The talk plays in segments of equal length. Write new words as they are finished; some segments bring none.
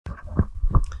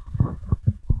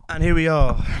And here we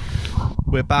are.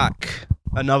 We're back.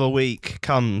 Another week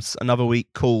comes, another week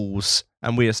calls,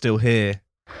 and we are still here.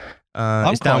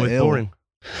 I'm it's down with ill. boring.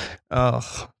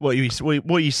 Oh, what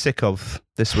are you sick of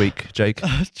this week, Jake?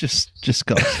 Just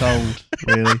got a cold,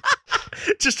 really.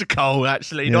 Just a cold,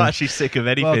 actually. Yeah. Not actually sick of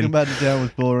anything. Welcome back to Down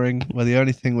with Boring, where the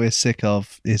only thing we're sick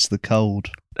of is the cold.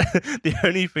 The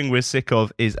only thing we're sick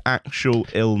of is actual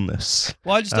illness.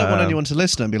 Well, I just don't want anyone to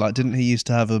listen and be like, didn't he used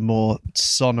to have a more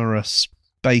sonorous,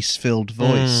 bass-filled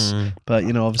voice? But,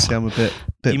 you know, obviously I'm a bit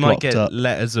You might blocked get up.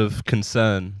 letters of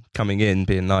concern coming in,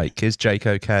 being like, is Jake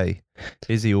okay?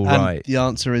 Is he all And right? the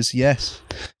answer is yes.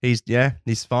 He's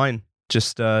fine.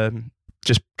 Just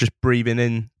breathing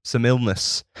in some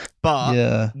illness. But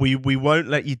Yeah. we won't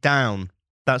let you down.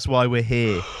 That's why we're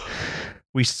here.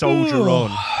 We soldier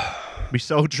on. We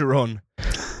soldier on.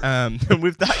 And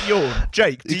with that yawn,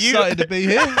 Jake, Excited to be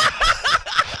here.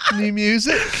 New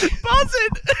music. buzzing?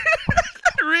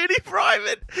 Really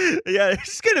private. Yeah,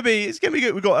 it's gonna be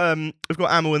good. We've got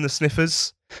Amyl the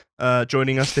Sniffers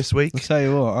joining us this week. I'll tell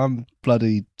you what, I'm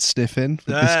bloody sniffing with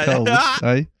this cold.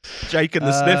 Eh? Jake and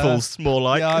the Sniffles, more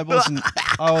like. Yeah, I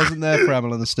wasn't there for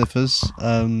Amyl and the Sniffers.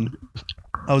 I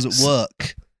was at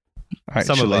work.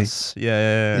 Actually. Some of us,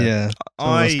 yeah.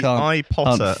 I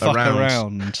potter fuck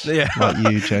around. Yeah,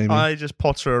 like you, Jamie. I just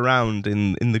potter around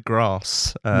in the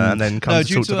grass and then come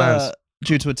to talk to bands.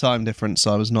 Due to a time difference,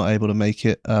 I was not able to make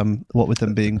it. What with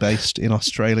them being based in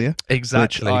Australia,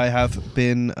 Exactly. which I have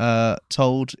been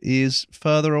told is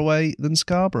further away than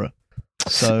Scarborough.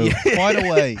 So quite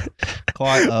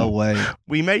a way.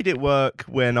 We made it work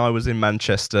when I was in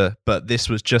Manchester, but this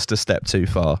was just a step too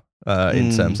far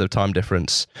in terms of time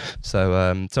difference. So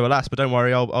alas, but don't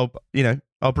worry,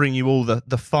 I'll bring you all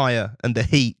the fire and the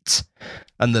heat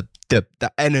and the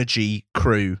energy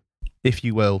crew, if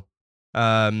you will.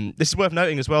 This is worth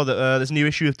noting as well that there's a new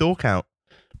issue of Dork out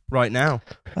right now.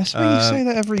 That's why you say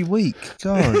that every week.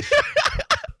 God.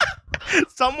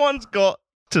 Someone's got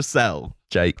to sell,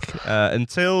 Jake,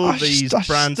 until these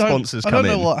brand sponsors come in. I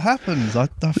don't know what happens.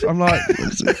 I'm like,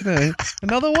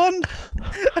 another one?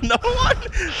 Another one?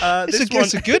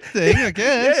 It's a good thing, I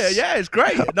guess. Yeah, it's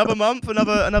great. Another month,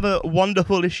 another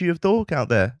wonderful issue of Dork out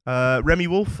there. Remi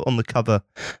Wolf on the cover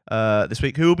this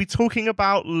week, who we'll be talking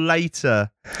about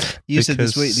later. You said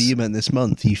this week that you meant this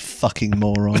month, you fucking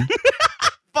moron.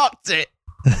 Fucked it.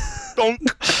 Donk.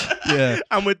 Yeah.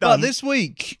 And we're done. But this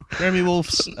week, Remi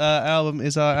Wolf's album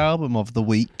is our album of the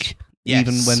week, Yes.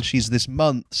 even when she's this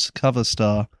month's cover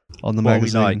star on the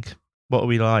magazine. What are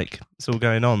we like? It's all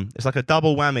going on. It's like a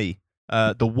double whammy.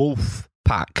 The Wolf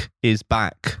Pack is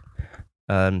back.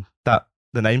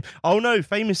 The name. Oh no!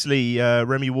 Famously,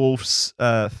 Remi Wolf's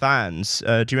fans.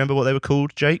 Do you remember what they were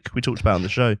called, Jake? We talked about it on the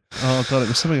show. Oh god, it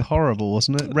was something horrible,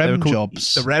 wasn't it? Rem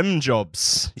jobs. The Rem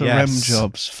jobs. The Rem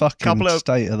jobs. Fucking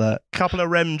state of that. Couple of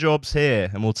Rem jobs here,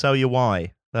 and we'll tell you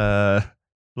why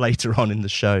later on in the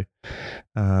show.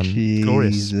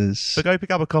 Glorious. So go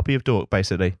pick up a copy of Dork,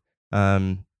 basically.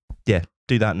 Yeah,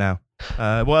 do that now.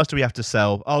 What else do we have to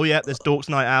sell? Oh yeah, there's Dork's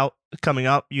Night Out coming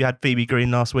up. You had Phoebe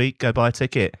Green last week. Go buy a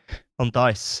ticket on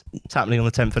Dice. It's happening on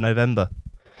the 10th of November.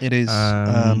 It is.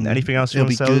 Anything else you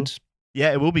want to sell? It'll be good.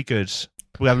 Yeah, it will be good.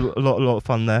 We have a lot of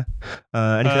fun there.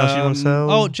 Anything else you want to sell?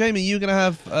 Oh, Jamie, you're going to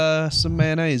have some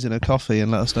mayonnaise in a coffee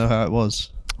and let us know how it was.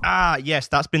 Yes,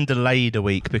 that's been delayed a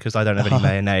week because I don't have any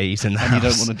mayonnaise in the house. And you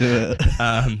don't want to do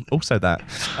it. Also that.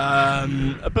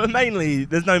 But mainly,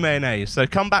 there's no mayonnaise. So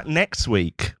come back next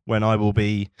week when I will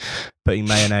be putting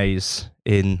mayonnaise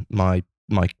in my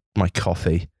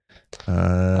coffee.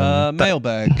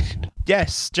 Mailbag.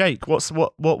 Yes, Jake. What's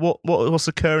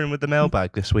occurring with the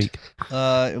mailbag this week?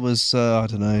 It was I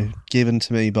don't know, given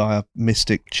to me by a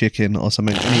mystic chicken or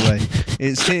something. Anyway,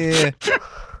 it's here.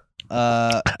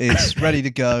 It's ready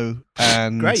to go,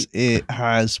 and Great. It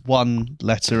has one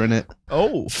letter in it.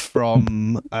 Oh,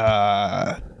 from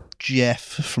Jeff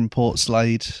from Port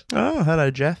Slade. Oh, hello,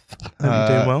 Jeff. Hope you're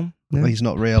doing well. Yeah. He's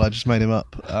not real. I just made him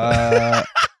up.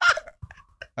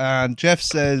 And Jeff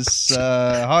says,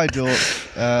 "Hi, Dork.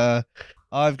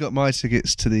 I've got my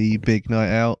tickets to the big night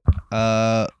out.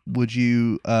 Would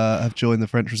you have joined the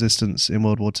French Resistance in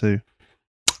World War II?"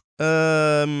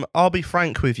 I'll be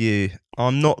frank with you.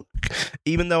 I'm not,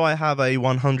 even though I have a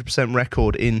 100%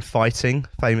 record in fighting,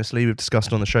 famously, we've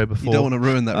discussed on the show before. You don't want to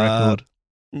ruin that record.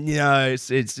 Yeah, it's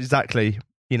exactly.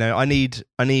 You know, I need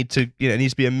to. You know, it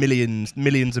needs to be millions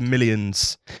and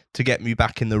millions to get me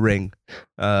back in the ring.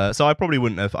 So I probably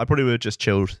wouldn't have. I probably would have just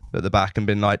chilled at the back and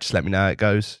been like, just let me know how it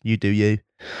goes. You do you.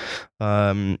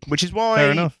 Which is why,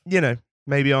 fair enough. You know,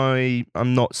 maybe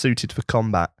I'm not suited for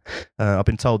combat. I've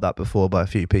been told that before by a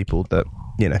few people that,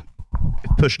 you know,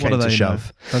 push What came do to they shove.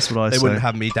 know? That's what I They say. wouldn't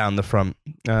have me down the front.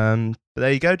 But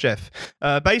there you go, Jeff.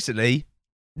 Basically,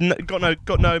 got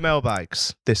no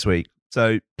mailbags this week.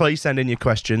 So please send in your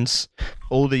questions.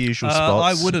 All the usual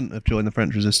spots. I wouldn't have joined the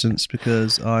French Resistance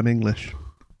because I'm English.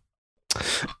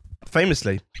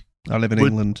 Famously. I live in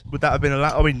England. Would that have been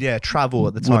allowed? I mean, yeah, travel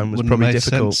at the time was Wouldn't probably make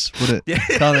difficult. sense, would it? Yeah.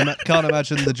 Can't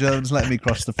imagine the Germans letting me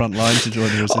cross the front line to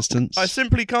join the Resistance. I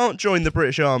simply can't join the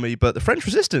British Army, but the French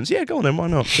Resistance, yeah, go on then, why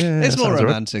not? Yeah, It's more sounds all right.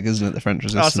 romantic, isn't it, the French I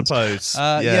Resistance? suppose.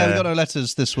 Yeah, we got no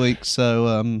letters this week,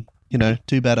 so,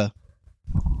 do better.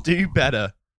 Do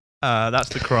better. That's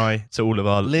the cry to all of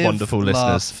our wonderful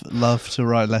listeners. Love to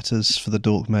write letters for the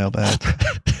Dork mailbag.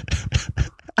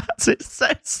 As it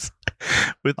says.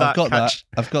 With that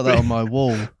I've got that on my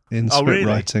wall in script really?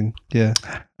 writing. Yeah.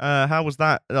 How was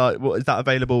that? Is that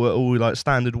available at all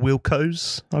standard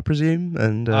Wilcos, I presume?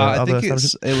 And I think it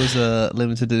was a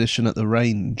limited edition at the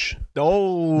range.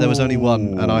 Oh, there was only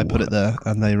one, and I put it there,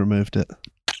 and they removed it.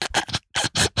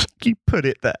 You put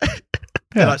it there.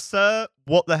 Yeah. Like, sir,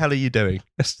 what the hell are you doing?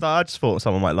 I just thought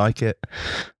someone might like it.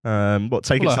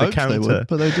 Take it to the counter? They would,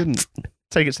 but they didn't.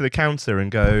 Take it to the counter and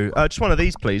go, just one of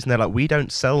these, please. And they're like, we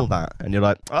don't sell that. And you're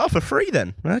like, for free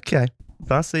then. Okay.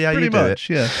 That's the how you do it.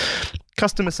 Yeah.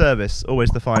 Customer service, always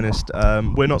the finest.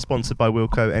 We're not sponsored by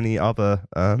Wilco, any other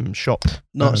shop.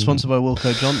 Not sponsored by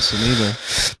Wilco Johnson either.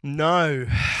 No,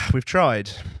 we've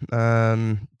tried.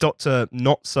 Doctor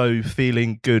not so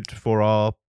feeling good for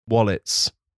our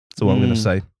wallets. That's all I'm going to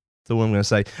say. That's all I'm going to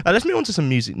say. Let's move on to some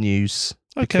music news.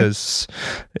 Okay. Because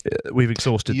we've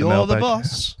exhausted the mailbag. You're the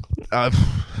boss.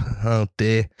 Oh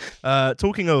dear.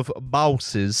 Talking of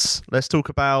bosses, let's talk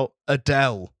about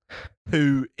Adele,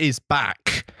 who is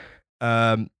back.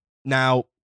 Now,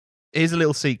 here's a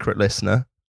little secret, listener.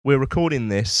 We're recording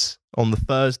this on the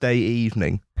Thursday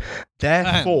evening.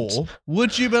 Therefore, and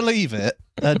would you believe it?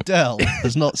 Adele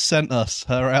has not sent us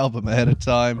her album ahead of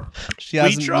time. She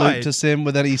hasn't looped us in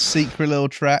with any secret little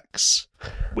tracks.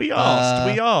 We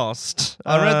asked.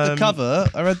 I read the cover.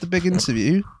 I read the big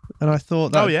interview, and I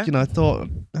thought that.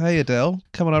 Hey Adele,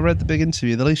 come on! I read the big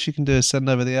interview. The least you can do is send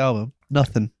over the album.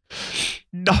 Nothing.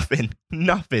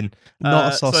 Nothing.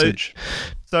 Not a sausage.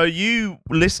 So you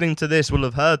listening to this will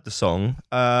have heard the song,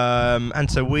 and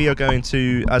so we are going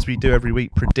to, as we do every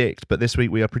week, predict. But this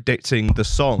week we are predicting the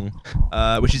song,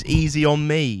 which is "Easy on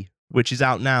Me," which is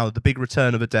out now. The big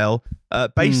return of Adele.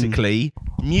 Basically,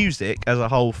 music as a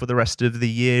whole for the rest of the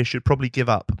year should probably give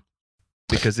up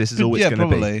because this is all it's going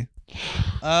to be.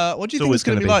 What do you think it's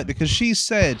going to be like? Because she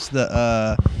said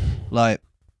that,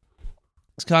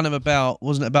 it's kind of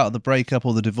wasn't it about the breakup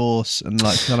or the divorce and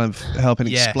kind of helping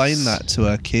explain that to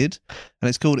her kid, and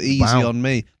it's called Easy on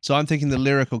Me. So I'm thinking the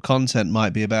lyrical content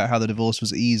might be about how the divorce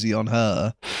was easy on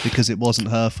her because it wasn't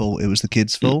her fault, it was the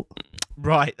kid's fault.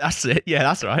 Right, that's it. Yeah,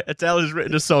 that's right. Adele has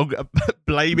written a song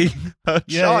blaming her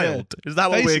child. Yeah. Is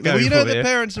that what we're going for the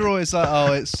parents are always like,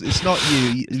 "Oh, it's not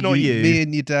you. It's not you. Me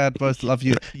and your dad both love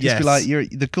you." Just be like,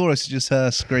 the chorus is just her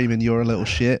screaming, "You're a little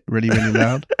shit," really, really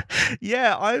loud.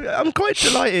 Yeah, I'm quite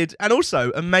delighted, and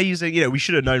also amazing. We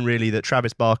should have known really that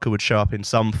Travis Barker would show up in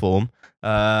some form.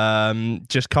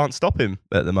 Just can't stop him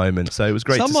at the moment. So it was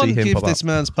great to see him. Someone give this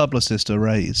man's publicist a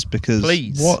raise because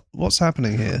please. What's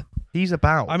happening here? He's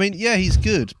about. I mean, yeah, he's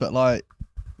good, but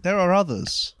there are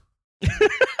others.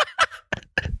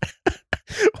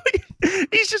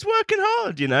 He's just working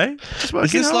hard, Just working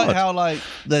Is this hard. like how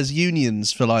there's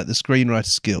unions for the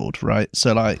Screenwriters Guild, right?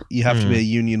 So you have to be a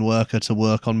union worker to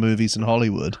work on movies in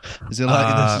Hollywood. Is it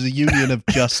this is a union of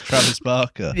just Travis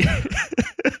Barker?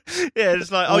 Yeah,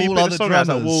 it's like all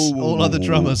other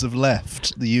drummers have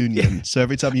left the union. Yeah. So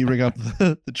every time you ring up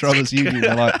the drummers union,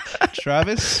 they're like,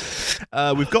 Travis?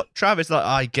 We've got Travis,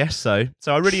 I guess so.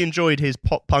 So I really enjoyed his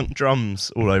pop punk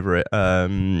drums all over it.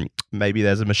 Maybe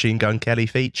there's a Machine Gun Kelly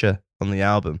feature on the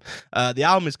album. The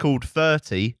album is called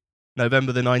 30,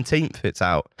 November the 19th it's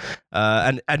out.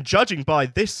 And judging by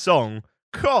this song,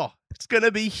 it's going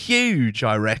to be huge,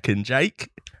 I reckon, Jake.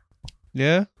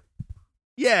 Yeah?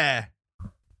 Yeah.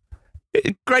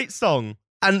 Great song.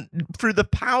 And through the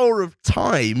power of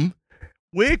time,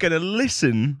 we're going to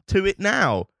listen to it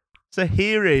now. So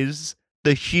here is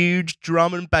the huge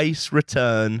drum and bass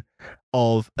return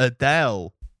of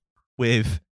Adele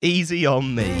with Easy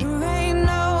on Me. There ain't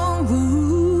no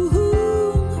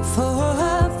room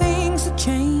for things to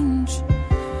change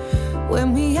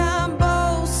when we are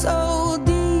both so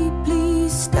deeply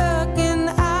stuck in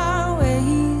our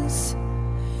ways.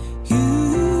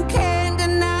 You can't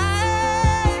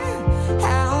deny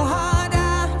how hard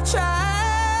I've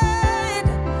tried.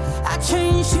 I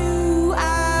changed who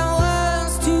I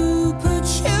was to put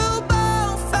you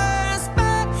both first,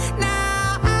 but now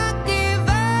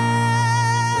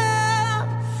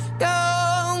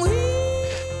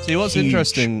See, what's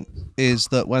interesting is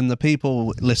that when the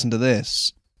people listen to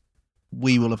this,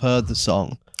 we will have heard the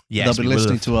song. Yes, they'll be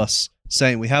listening to us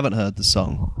saying we haven't heard the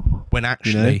song. When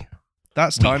actually,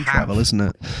 that's time travel, isn't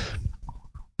it?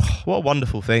 What a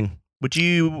wonderful thing.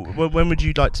 When would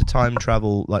you like to time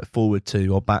travel, like forward to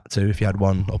or back to, if you had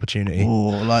one opportunity?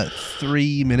 Or like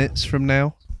 3 minutes from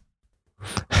now.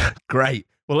 Great.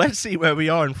 Well, let's see where we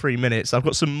are in 3 minutes. I've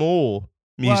got some more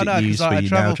music news for you now, I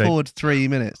travel Jake. forward 3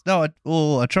 minutes. No,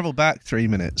 I travel back 3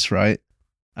 minutes, right?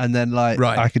 And then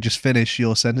I could just finish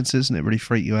your sentences and it really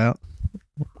freak you out.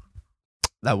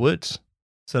 That would.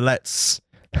 So let's.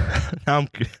 Now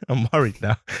I'm worried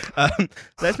now.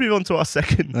 Let's move on to our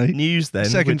second news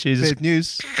then, which is bit of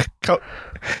news.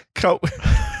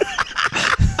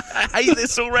 I hate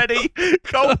this already.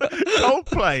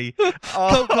 Coldplay.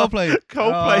 Coldplay.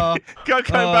 Going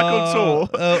back on tour.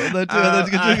 They're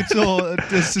doing a tour,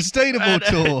 a sustainable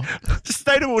tour.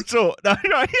 Sustainable tour. No.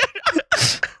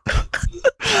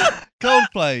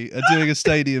 Coldplay are doing a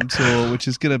stadium tour, which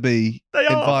is going to be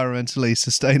environmentally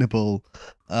sustainable.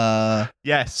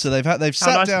 Yes. So they've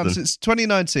sat down since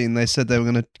 2019. They said they were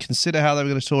going to consider how they were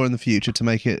going to tour in the future to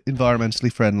make it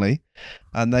environmentally friendly,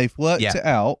 and they've worked it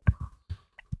out.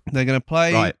 They're going to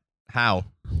play. Right. How?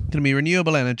 Going to be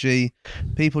renewable energy.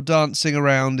 People dancing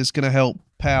around is going to help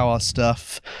power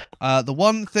stuff. The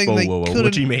one thing couldn't.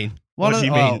 What do you mean? What do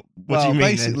you mean?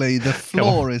 Basically, the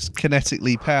floor is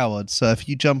kinetically powered, so if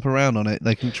you jump around on it,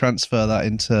 they can transfer that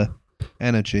into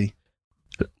energy.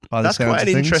 That's quite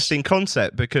an interesting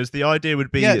concept, because the idea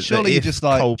would be that surely if you just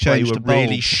Coldplay were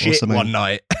really shit one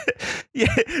night,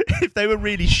 if they were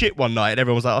really shit one night and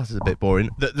everyone was like, "Oh, this is a bit boring,"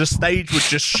 the stage would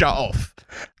just shut off,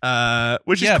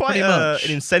 which is quite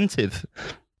an incentive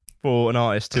for an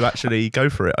artist to actually go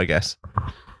for it, I guess.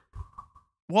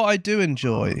 What I do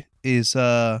enjoy is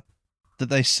that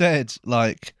they said,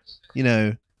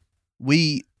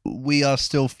 we are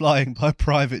still flying by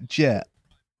private jet,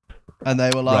 and they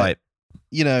were like,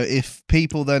 if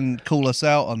people then call us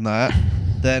out on that,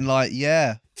 then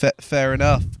fair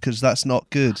enough, because that's not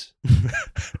good.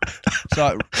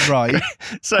 So right.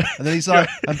 So, and then he's like,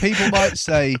 and people might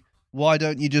say, why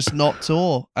don't you just not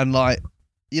tour? And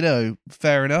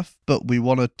fair enough, but we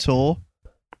want to tour.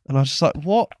 And I was just like,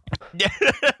 what?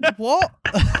 What?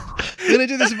 We're going to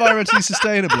do this environmentally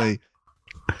sustainably.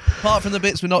 Apart from the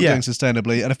bits we're not doing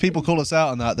sustainably. And if people call us out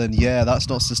on that, then that's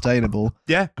not sustainable.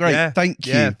 Yeah. Great. Thank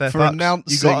you for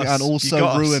announcing and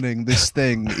also ruining this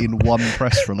thing in one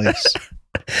press release.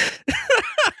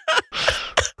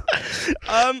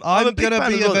 I'm going to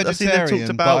be a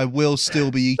vegetarian, but I will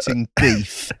still be eating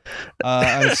beef.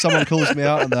 And if someone calls me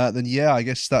out on that, then I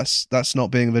guess that's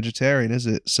not being a vegetarian, is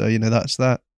it? So, that's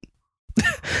that.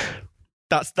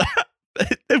 That's that.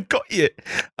 They've got you.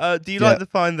 Do you like to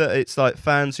find that it's like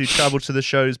fans who travel to the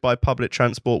shows by public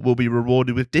transport will be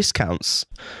rewarded with discounts?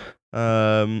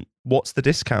 What's the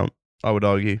discount? I would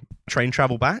argue train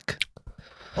travel back.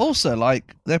 Also,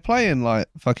 they're playing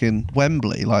fucking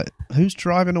Wembley. Who's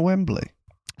driving to Wembley?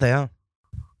 They are.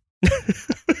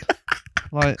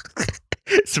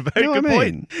 It's a very good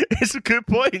point. It's a good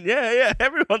point. Yeah.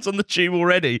 Everyone's on the tube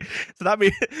already, so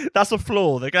that's a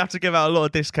flaw. They're gonna have to give out a lot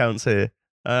of discounts here.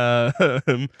 I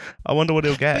wonder what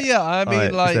he'll get. But I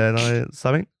mean, is there,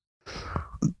 something.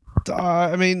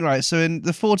 Right. So in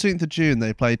the 14th of June,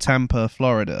 they play Tampa,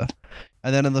 Florida,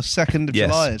 and then on the 2nd of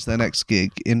July is their next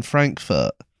gig in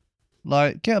Frankfurt.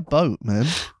 Get a boat, man.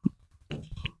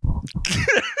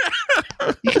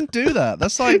 You can do that.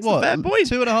 That's what? 2.5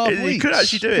 weeks. You could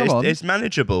actually do it. It's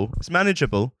manageable. It's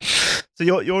manageable. So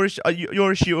your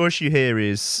issue here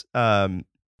is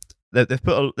they've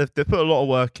put a lot of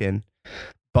work in,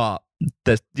 but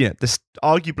there's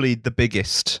arguably the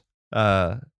biggest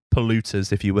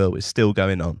polluters, if you will, is still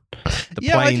going on. The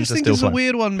planes I just think it's flying. A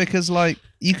weird one because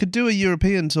you could do a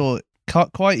European tour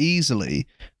quite easily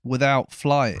without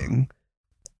flying.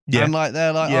 Yeah. And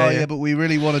they're like, but we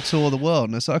really want to tour the world.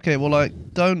 And it's like, okay, well,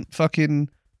 don't fucking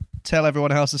tell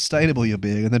everyone how sustainable you're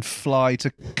being and then fly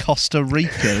to Costa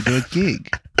Rica to do a gig.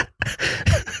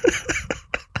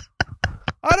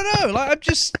 I don't know.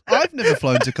 I've never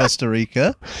flown to Costa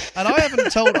Rica, and I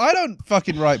don't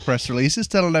fucking write press releases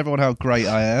telling everyone how great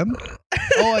I am.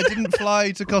 Oh, I didn't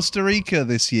fly to Costa Rica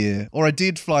this year, or I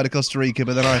did fly to Costa Rica,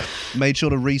 but then I made sure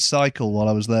to recycle while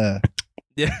I was there.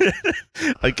 Yeah.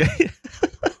 Okay.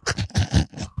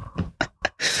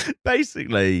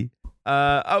 Basically,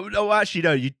 actually,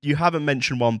 no. You haven't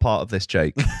mentioned one part of this,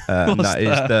 Jake, and that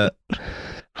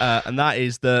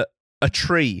is that a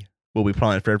tree will be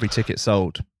planted for every ticket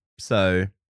sold. So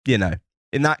in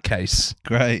that case,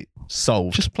 great,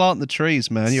 solved. Just plant the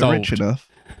trees, man. You're rich enough.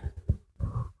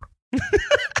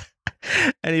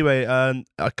 Anyway, I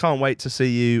can't wait to see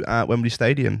you at Wembley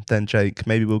Stadium then, Jake.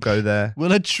 Maybe we'll go there.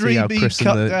 Will a tree be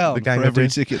cut down for every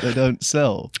ticket they don't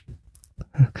sell?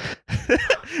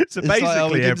 So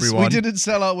basically, everyone... We didn't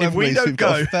sell out Wembley, we don't so we've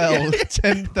got to fell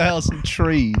 10,000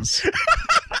 trees.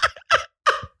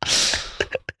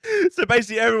 So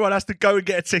basically, everyone has to go and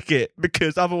get a ticket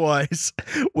because otherwise,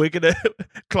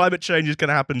 climate change is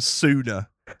gonna happen sooner.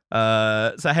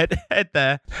 So head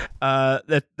there.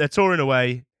 They're touring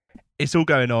away. It's all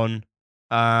going on,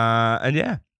 and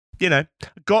yeah,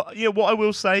 what I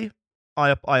will say,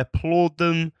 I applaud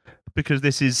them because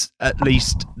this is at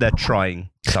least they're trying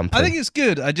something. I think it's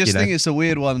good. I just think it's a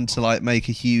weird one to like make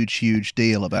a huge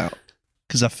deal about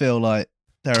because I feel like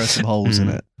there are some holes in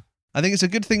it. I think it's a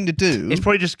good thing to do. It's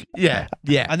probably just yeah.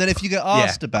 And then if you get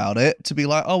asked about it, to be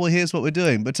like, oh well, here's what we're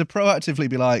doing, but to proactively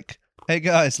be like, hey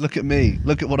guys, look at me,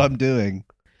 look at what I'm doing.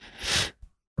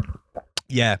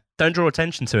 Yeah, don't draw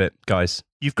attention to it, guys.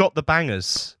 You've got the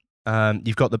bangers.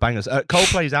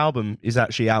 Coldplay's album is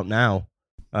actually out now,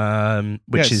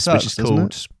 which is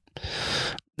called.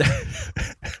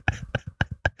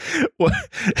 Well,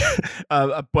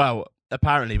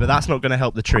 apparently, but that's not going to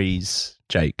help the trees,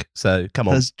 Jake. So come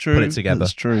on, put it together.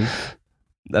 That's true.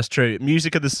 That's true.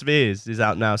 Music of the Spheres is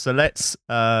out now, so let's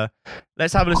have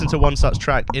a listen to one such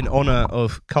track in honor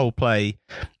of Coldplay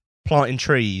planting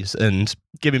trees and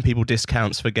giving people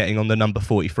discounts for getting on the number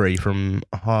 43 from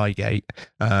Highgate.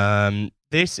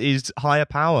 This is Higher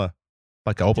Power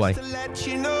by Coldplay. Just to let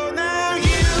you know now,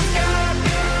 you've got a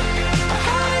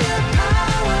higher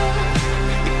power.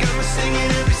 You got me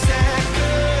singing every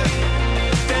second,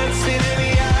 dancing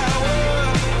every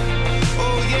hour.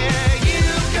 Oh yeah,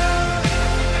 you've got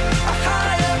a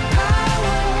higher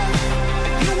power.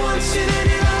 You once in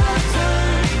any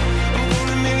lifetime. I'm going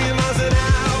a million miles an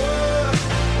hour.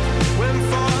 When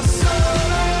for so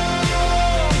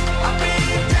long I've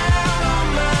been down on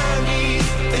my knees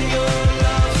in your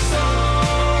love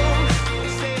song.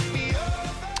 Set me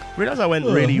up. Realize I went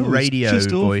really radio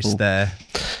voice awful. there.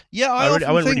 Yeah, I went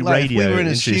often think really like, if we radio were in a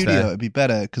induced studio, there. it'd be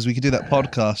better because we could do that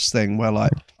podcast thing where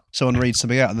like someone reads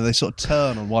something out and then they sort of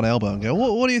turn on one elbow and go,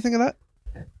 what do you think of that?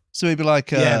 So we'd be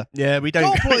like, Yeah, we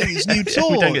don't. Coldplay's new we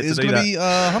tour don't get to is do going to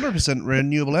that. be 100%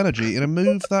 renewable energy in a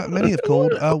move that many have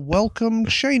called a welcome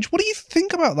change. What do you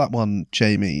think about that one,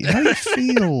 Jamie? How do you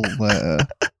feel there?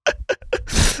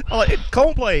 I like it.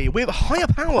 Coldplay with Higher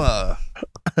Power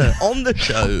on the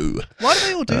show. Why do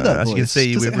they all do that As you can voice?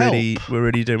 see, Does it we're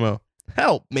really doing well.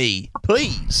 Help me,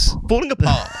 please. Falling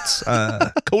apart.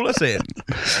 Call us in.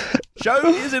 Show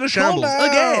is in a shambles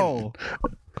again.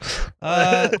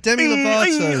 Demi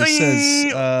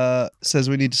Lovato says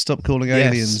we need to stop calling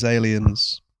aliens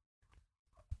aliens.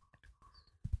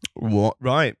 What?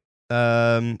 Right.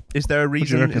 Is there a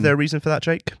reason? Is there a reason for that,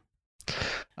 Jake?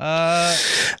 I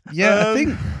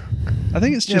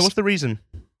think it's just what's the reason?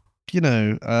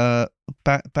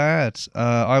 Bad.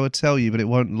 I would tell you, but it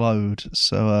won't load.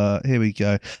 So here we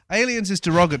go. Aliens is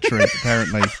derogatory,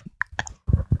 apparently.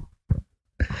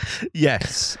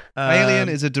 Yes. Alien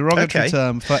is a derogatory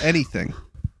term for anything.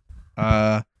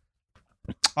 I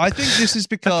think this is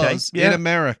because in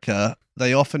America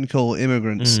they often call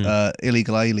immigrants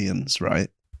illegal aliens, right?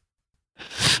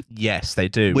 Yes, they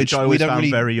do. Which I we always don't found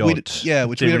really, very odd. which we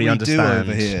don't really understand.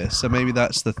 do over here. So maybe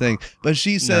that's the thing. But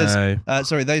she says,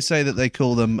 they say that they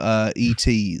call them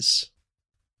ETs.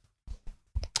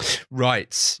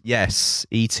 Right. Yes.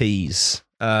 ETs.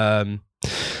 I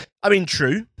mean,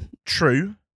 true.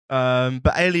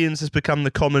 But aliens has become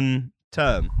the common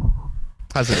term,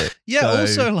 hasn't it? Yeah. So...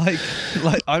 Also, like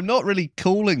I'm not really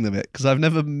calling them it because I've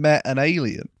never met an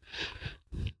alien.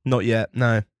 Not yet.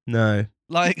 No.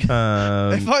 Like, if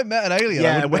I met an alien,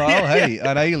 I would be like, oh, hey,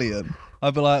 an alien.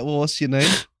 I'd be like, well, what's your name?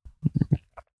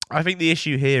 I think the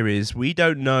issue here is we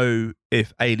don't know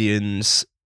if aliens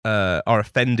are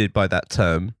offended by that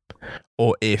term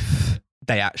or if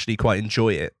they actually quite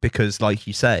enjoy it because, like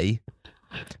you say,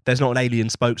 there's not an alien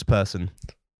spokesperson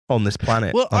on this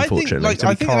planet, unfortunately. I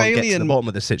think we can't get to the bottom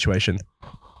of this situation.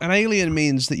 An alien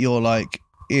means that you're, like,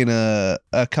 in a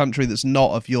country that's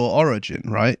not of your origin,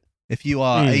 right? If you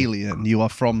are alien, you are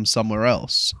from somewhere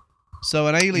else. So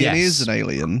an alien is an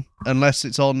alien unless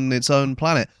it's on its own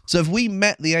planet. So if we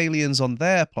met the aliens on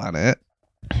their planet,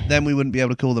 then we wouldn't be able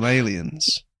to call them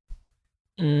aliens.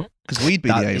 Because we'd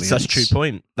be the aliens. That's a true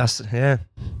point.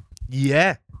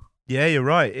 Yeah, you're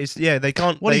right. They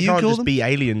can't just be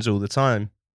aliens all the time.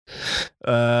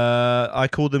 I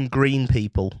call them green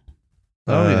people.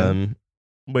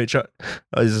 Which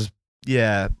is...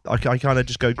 Yeah, I kind of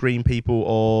just go green people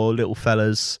or little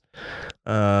fellas.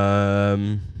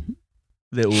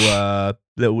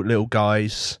 little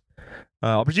guys.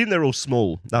 I presume they're all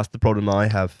small. That's the problem I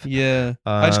have. Yeah,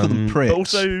 I just call them pricks. But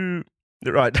also,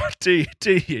 right? Do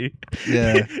you?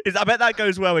 Yeah. I bet that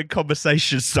goes well in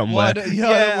conversation somewhere. I don't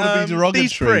want to be derogatory.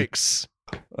 These pricks.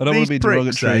 I don't want to be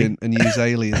pricks, derogatory and use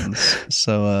aliens.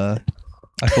 So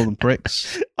I call them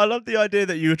pricks. I love the idea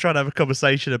that you were trying to have a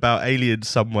conversation about aliens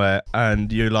somewhere,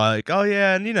 and you're like, "Oh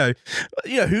yeah," and you know,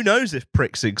 who knows if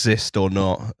pricks exist or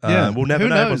not? We'll never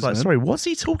know. Everyone's like, "Sorry, what's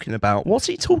he talking about? What's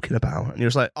he talking about?" And you're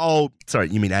just like, "Oh, sorry,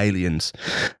 you mean aliens?"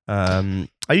 I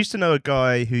used to know a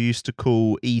guy who used to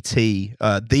call E.T.,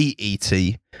 the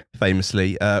E.T.,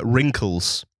 famously,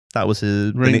 Wrinkles. That was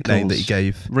the nickname that he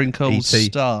gave. Wrinkles E.T.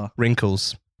 Star.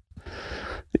 Wrinkles.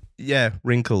 Yeah,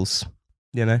 Wrinkles.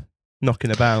 You know,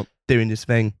 knocking about, doing his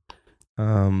thing.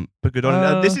 But good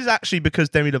on him. This is actually because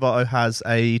Demi Lovato has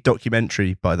a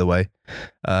documentary, by the way,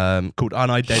 called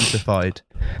Unidentified.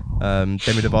 Demi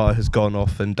Lovato has gone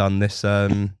off and done this,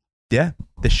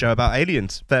 this show about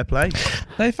aliens. Fair play.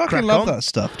 They fucking love that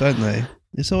stuff, don't they?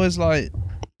 It's always like,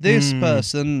 this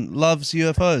person loves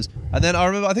UFOs. And then I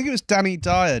remember, I think it was Danny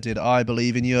Dyer did I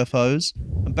Believe in UFOs.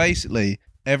 And basically,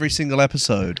 every single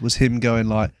episode was him going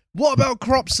like, what about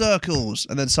crop circles?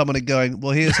 And then someone going,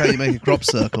 well, here's how you make a crop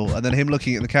circle. And then him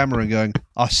looking at the camera and going,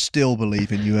 I still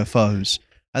believe in UFOs.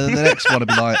 And then the next one would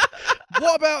be like,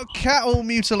 what about cattle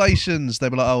mutilations?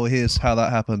 They'd be like, oh, here's how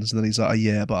that happens. And then he's like, oh,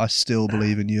 yeah, but I still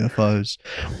believe in UFOs.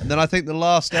 And then I think the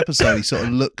last episode, he sort of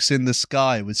looks in the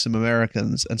sky with some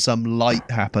Americans and some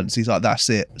light happens. He's like, that's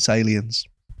it. It's aliens.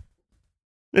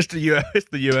 It's the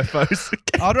UFOs.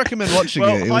 I'd recommend watching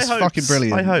it. It was fucking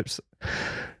brilliant. I hope so.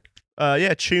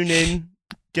 Tune in.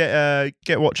 Get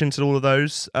watching to all of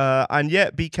those. And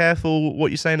be careful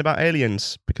what you're saying about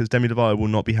aliens, because Demi Lovato will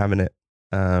not be having it.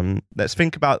 Let's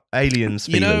think about aliens'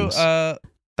 feelings.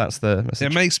 That's the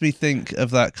message. It makes me think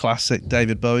of that classic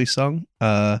David Bowie song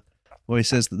where he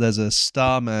says that there's a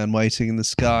starman waiting in the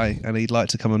sky and he'd like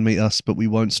to come and meet us, but we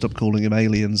won't stop calling him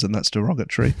aliens, and that's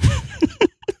derogatory.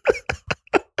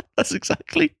 That's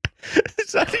exactly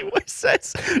what it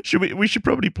says. We should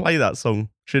probably play that song,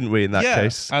 shouldn't we, in that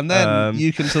case? And then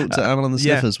you can talk to Amyl the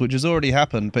Sniffers, which has already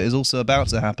happened, but is also about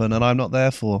to happen, and I'm not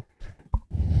there for.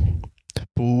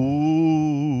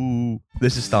 Ooh,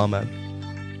 this is Starman.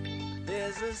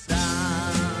 There's a starman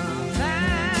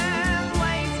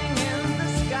waiting in the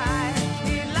sky.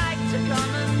 He'd like to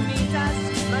come and meet us,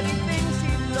 but he thinks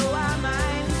he'd blow our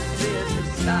minds. There's a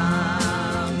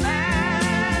starman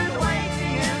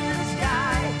waiting in the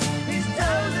sky. He's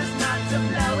told us not to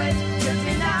blow it, 'cause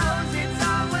he knows it's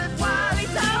all worthwhile. He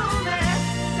told me,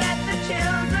 let the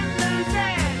children lose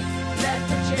it, let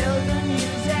the children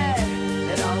use it,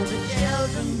 let all the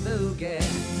children boogie.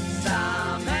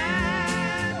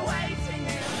 Starman waiting in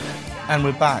the sky. And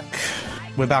we're back.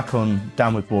 We're back on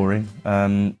Down with Boring.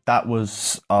 That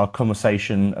was our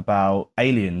conversation about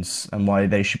aliens and why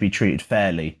they should be treated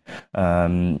fairly.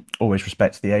 Always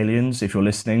respect the aliens. If you're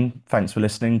listening, thanks for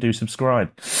listening. Do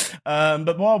subscribe.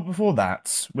 But before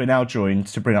that, we're now joined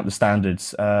to bring up the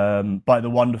standards by the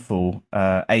wonderful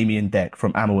Amy and Dec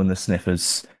from Amyl and the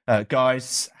Sniffers.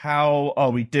 Guys, how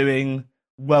are we doing?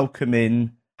 Welcome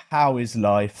in. How is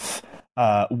life?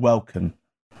 Welcome.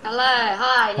 Hello,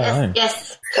 hi, Hello.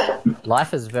 yes.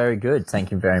 Life is very good, thank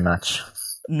you very much.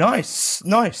 Nice.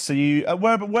 So you,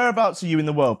 whereabouts are you in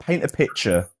the world? Paint a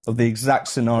picture of the exact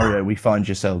scenario we find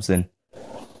yourselves in.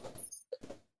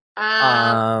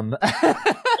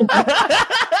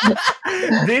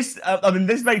 This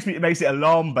makes it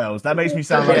alarm bells. That makes me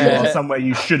sound like you are somewhere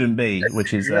you shouldn't be,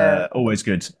 which is always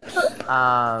good.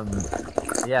 I've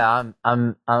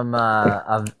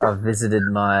visited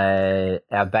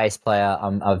our bass player.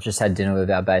 I've just had dinner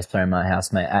with our bass player, my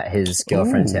housemate, at his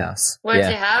girlfriend's house. What did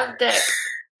you have, Dick?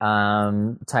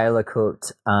 Taylor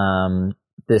cooked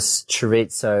this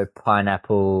chorizo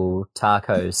pineapple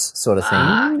tacos sort of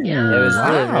thing. Yeah. It was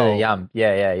really yum.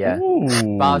 Yeah.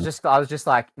 Ooh. But I was just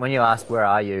like, when you asked where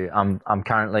are you, I'm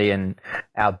currently in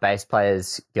our bass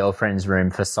player's girlfriend's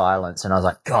room for silence, and I was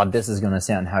like, God, this is gonna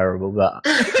sound horrible, but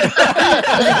You're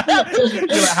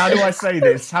like, how do I say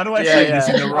this? How do I say this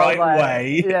in the right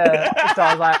way? Yeah. So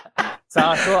I was like, so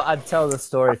I thought I'd tell the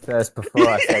story first before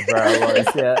I said where I was.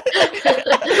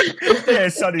 Yeah,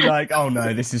 it's suddenly like, oh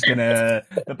no, this is gonna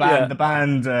the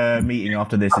band meeting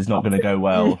after this is not gonna go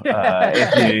well.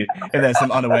 If there's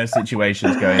some unaware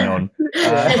situations going on,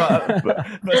 but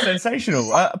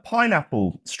sensational.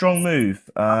 Pineapple, strong move.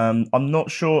 I'm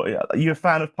not sure. Are you a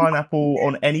fan of pineapple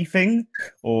on anything,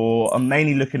 or I'm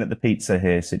mainly looking at the pizza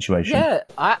here situation? Yeah,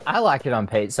 I like it on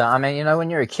pizza. I mean, when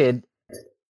you're a kid,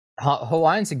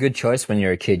 Hawaiian's a good choice when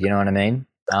you're a kid. You know what I mean?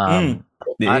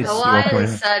 It I- is. Hawaii You're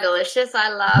is so delicious. I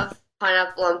love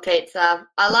pineapple on pizza.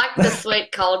 I like the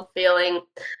sweet cold feeling.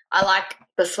 I like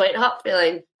the sweet hot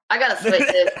feeling. I got a sweet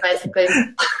tooth, basically.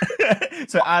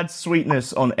 So add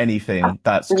sweetness on anything.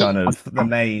 That's kind of the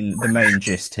main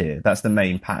gist here. That's the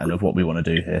main pattern of what we want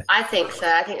to do here. I think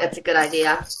so. I think that's a good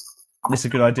idea. It's a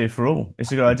good idea for all.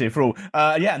 It's a good idea for all.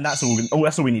 Yeah, and that's all. Oh,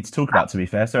 that's all we need to talk about, to be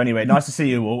fair. So anyway, nice to see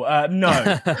you all.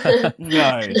 No.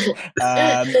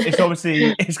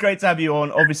 It's great to have you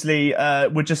on. Obviously,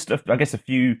 we're just, I guess, a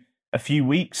few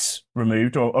weeks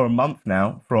removed, or a month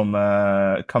now from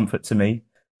Comfort to Me,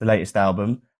 the latest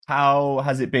album. How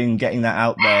has it been getting that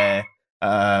out there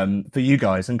for you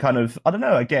guys? And kind of, I don't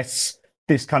know, I guess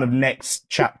this kind of next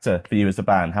chapter for you as a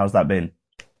band. How's that been?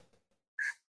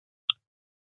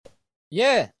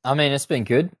 Yeah, I mean, it's been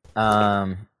good.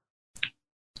 Like,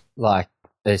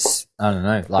 it's, I don't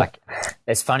know, like,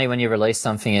 it's funny when you release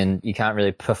something and you can't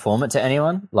really perform it to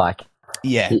anyone. Like,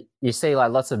 Yeah. you see,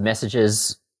 like, lots of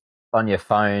messages on your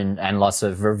phone and lots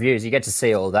of reviews. You get to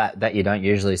see all that you don't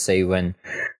usually see when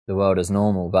the world is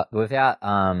normal. But without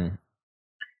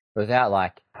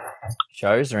like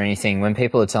shows or anything, when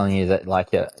people are telling you that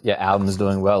like your album's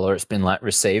doing well or it's been like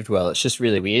received well, it's just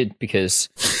really weird because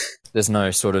there's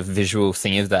no sort of visual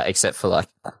thing of that except for like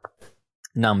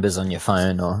numbers on your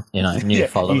phone or, you know, new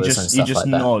followers and stuff you just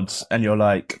like that. nod and you're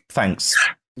like, thanks.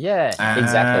 Yeah,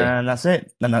 exactly. And that's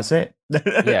it.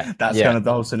 Yeah, That's yeah. kind of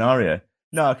the whole scenario.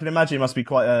 No, I can imagine it must be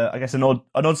quite an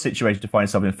odd situation to find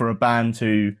something for a band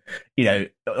who, you know,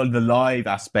 the live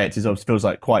aspect is obviously feels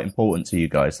like quite important to you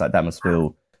guys. Like that must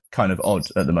feel kind of odd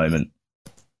at the moment.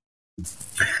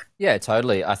 Yeah,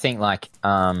 totally. I think like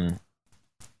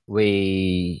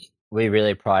we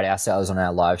really pride ourselves on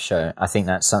our live show. I think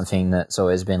that's something that's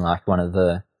always been like one of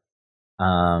the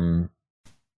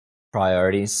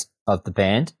priorities of the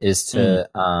band is to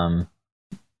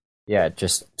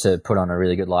just to put on a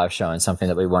really good live show and something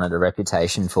that we wanted a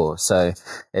reputation for. So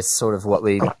it's sort of what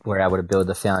we were able to build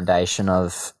the foundation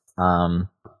of the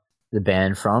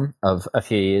band from, of a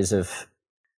few years of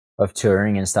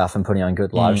touring and stuff and putting on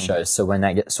good live shows. So when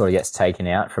that gets taken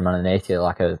out from underneath you,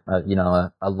 like a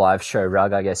live show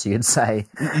rug, I guess you could say.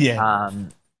 Yeah.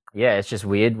 It's just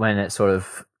weird when it sort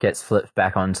of gets flipped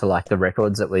back onto like the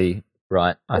records that we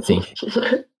write, I think.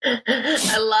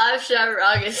 A live show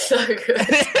rug is so good.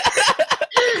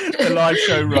 The live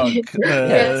show rug.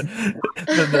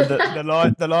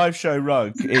 The live show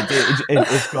rug.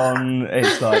 It's gone.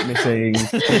 It's like missing. I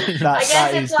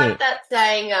guess it's like that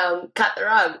saying, cut the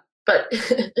rug. But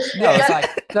no,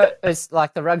 it's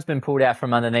like the rug's been pulled out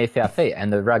from underneath our feet,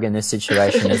 and the rug in this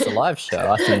situation is the live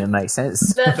show. I think it makes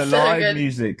sense. That's The so live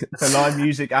good.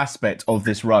 music aspect of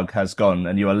this rug has gone,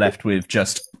 and you are left with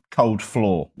just cold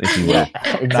floor, if you will.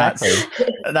 Exactly.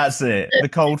 That's it. The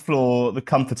cold floor, the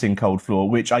comforting cold floor,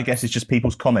 which I guess is just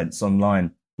people's comments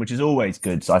online, which is always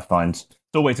good. I find it's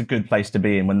always a good place to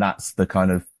be in when that's the kind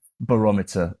of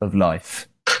barometer of life.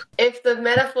 If the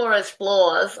metaphor is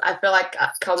floors, I feel like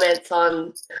comments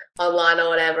online or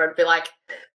whatever, it'd be like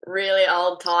really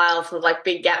old tiles with like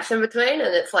big gaps in between,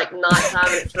 and it's like nighttime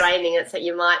and it's raining, and so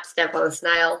you might step on a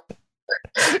snail.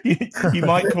 You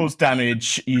might cause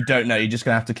damage. You don't know. You're just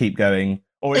gonna have to keep going,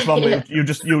 or it's one where you'll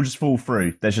just fall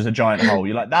through. There's just a giant hole.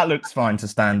 You're like, that looks fine to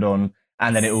stand on,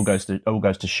 and then it all goes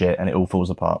to shit, and it all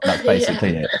falls apart. That's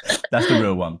basically it. That's the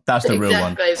real one. That's the real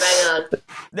one. Exactly,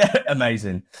 bang on.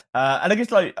 Amazing. And I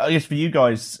guess for you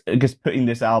guys, I guess putting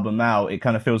this album out, it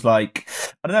kind of feels like,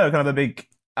 I don't know, kind of a big,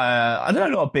 I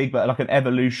don't know, not a big, but like an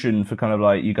evolution for kind of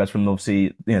like you guys from obviously,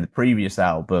 you know, the previous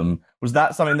album. Was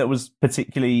that something that was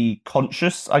particularly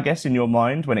conscious, I guess, in your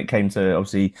mind when it came to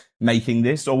obviously making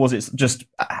this, or was it just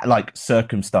like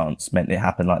circumstance meant it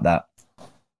happened like that?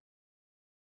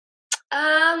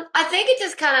 I think it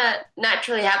just kind of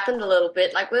naturally happened a little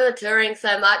bit. Like we were touring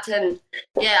so much, and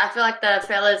yeah, I feel like the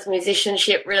fellas'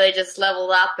 musicianship really just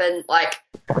leveled up, and like,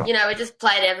 you know, we just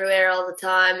played everywhere all the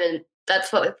time, and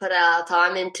that's what we put our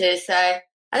time into. So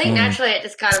I think naturally it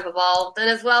just kind of evolved, and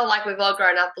as well, like we've all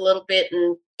grown up a little bit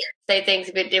and see things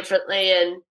a bit differently,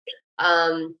 and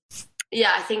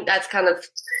yeah, I think that's kind of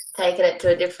taken it to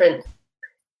a different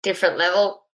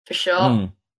level for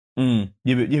sure.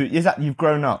 You've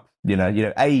grown up. You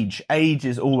know, age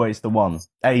is always the one.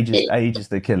 Age is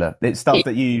the killer. It's stuff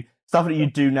that you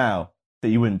do now that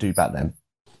you wouldn't do back then.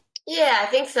 Yeah, I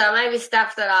think so. Maybe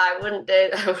stuff that I wouldn't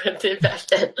do back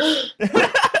then.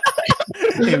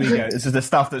 Here we go. This is the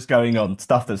stuff that's going on,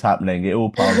 stuff that's happening. It all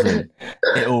piles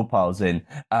in.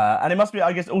 And it must be,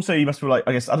 I guess, also you must feel like,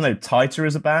 I guess, I don't know, tighter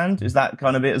as a band. Is that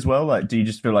kind of it as well? Like, do you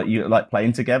just feel like you like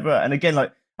playing together? And again,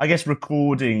 like, I guess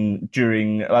recording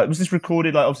during, like, was this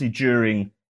recorded like obviously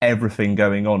during everything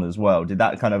going on as well? Did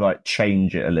that kind of like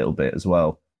change it a little bit as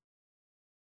well?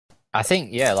 I think,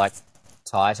 yeah, like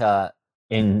tighter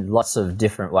in lots of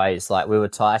different ways. Like we were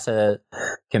tighter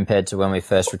compared to when we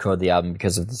first recorded the album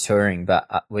because of the touring,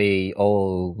 but we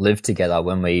all lived together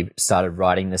when we started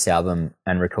writing this album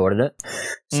and recorded it.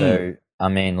 So, I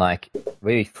mean, like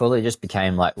we fully just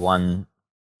became like one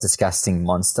disgusting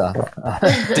monster.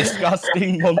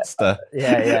 Disgusting monster.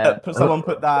 Yeah. Someone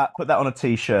put that on a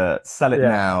t-shirt. Sell it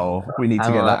now. We need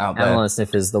to get that out there. Amyl The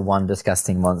Sniffers, the one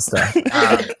disgusting monster.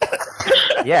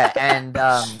 Yeah, and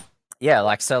yeah,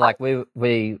 like so, like we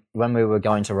when we were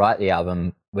going to write the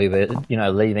album, we were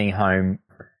leaving home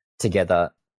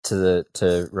together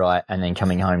to write, and then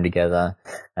coming home together,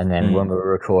 and then when we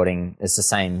were recording, it's the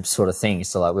same sort of thing.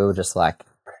 So like we were just like,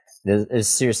 it's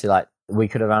seriously like we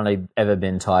could have only ever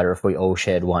been tighter if we all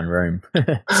shared one room.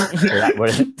 that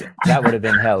would have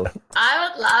been hell. I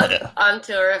would love on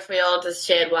tour if we all just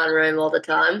shared one room all the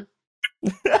time.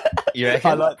 You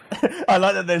reckon? I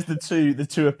like that there's the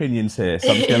two opinions here, so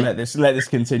I'm just gonna let this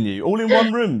continue. All in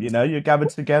one room, you're gathered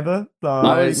together,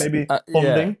 maybe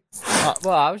bonding. Yeah.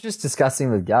 Well, I was just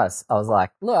discussing with Gus. I was like,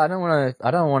 look, I don't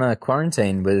want to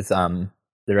quarantine with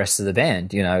the rest of the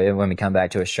band, when we come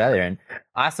back to Australia. And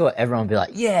I thought everyone would be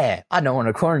like, yeah, I don't want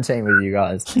to quarantine with you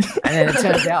guys. And then it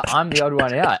turns out I'm the odd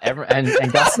one out.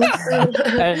 And Gus, and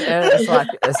it's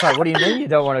like, what do you mean you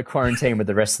don't want to quarantine with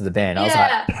the rest of the band?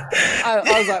 I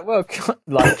was like, well,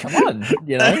 like, come on, Why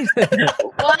do you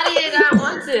not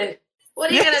want to?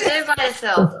 What are you going to do by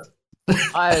yourself?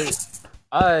 I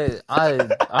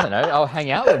don't know. I'll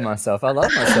hang out with myself. I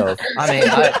love myself.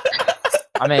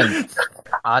 I mean,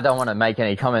 I don't want to make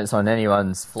any comments on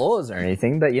anyone's flaws or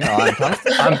anything, but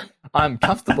I'm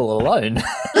comfortable alone.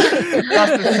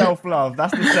 That's the self-love.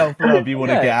 That's the self-love you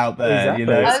want to get out there.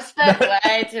 Exactly. I've spent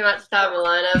way too much time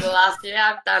alone over the last year.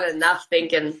 I've done enough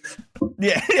thinking.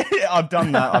 Yeah, I've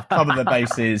done that. I've covered the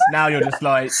bases. Now you're just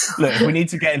like, look, if we need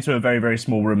to get into a very, very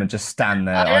small room and just stand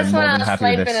there, I I'm just more want than to happy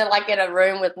sleep with this. in a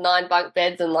room with 9 bunk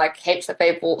beds and like heaps of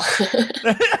people.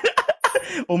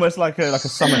 Almost like a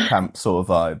summer camp sort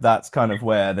of vibe. That's kind of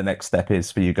where the next step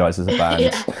is for you guys as a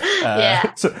band.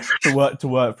 To work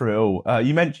through it all.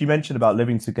 You mentioned about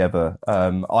living together.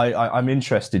 I'm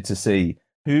interested to see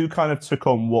who kind of took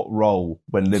on what role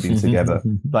when living together.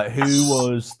 Like who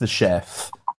was the chef?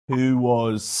 Who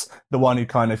was the one who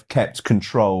kind of kept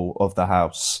control of the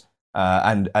house?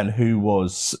 And who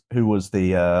was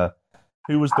the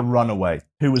runaway?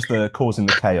 Who was the causing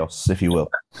the chaos, if you will?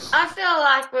 I feel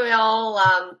like we all,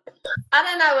 I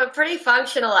don't know, we're pretty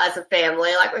functional as a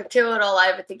family. Like we've toured all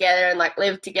over together and like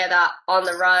lived together on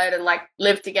the road and like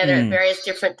lived together at various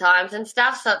different times and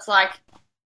stuff. So it's like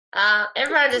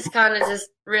everyone just kind of just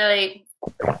really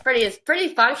pretty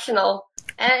functional.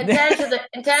 And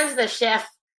in terms of the chef,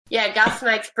 yeah, Gus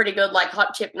makes pretty good like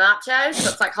hot chip nachos.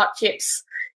 So it's like hot chips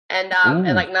and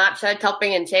like nacho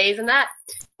topping and cheese and that.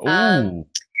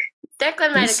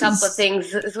 Declan made a couple of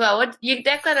things as well.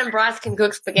 Declan and Bryce can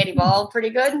cook spaghetti bowl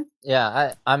pretty good.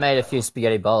 Yeah, I made a few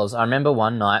spaghetti bowls. I remember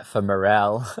one night for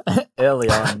morale early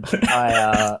on,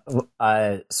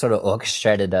 I sort of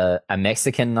orchestrated a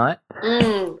Mexican night.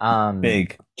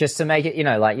 Big. Just to make it,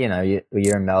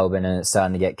 you're in Melbourne and it's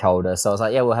starting to get colder. So I was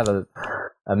like, yeah, we'll have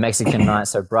a Mexican night.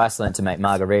 So Bryce learned to make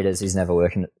margaritas. He's never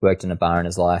worked in a bar in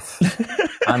his life.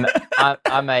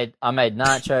 I made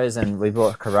nachos and we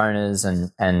bought Coronas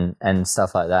and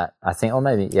stuff like that. I think, or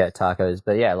maybe tacos.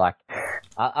 But yeah, like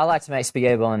I like to make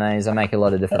spaghetti bolognese. I make a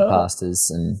lot of different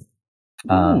pastas and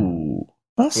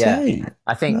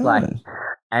I think like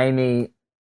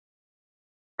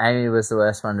Amy was the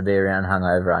worst one to be around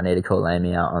hungover. I need to call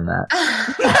Amy out on that.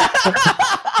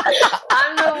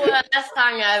 I'm the worst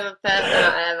hungover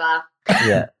person ever.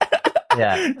 Yeah.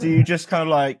 Do you just kind of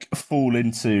like fall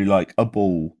into like a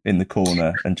ball in the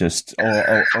corner and just,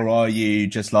 or are you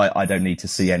just like, I don't need to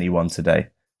see anyone today?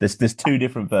 There's two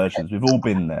different versions. We've all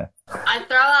been there. I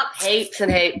throw up heaps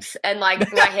and heaps, and like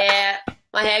my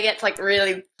hair gets like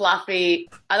really fluffy.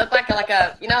 I look like a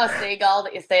a seagull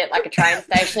that you see at like a train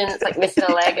station. It's like missing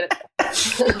a leg.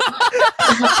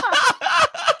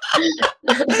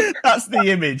 That's the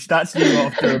image. That's you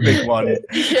after a big one.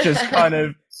 Just kind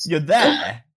of, you're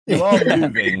there. You are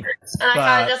moving. And I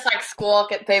kind of just like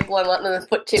squawk at people and let them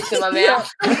put chips in my mouth.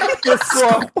 The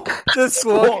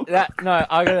squawk.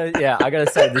 I gotta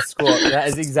say the squawk. That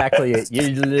is exactly it.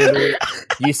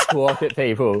 You squawk at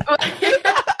people.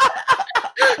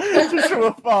 Just from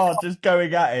afar, just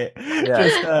going at it.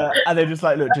 Yeah. And they're just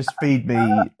like, look, just feed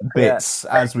me bits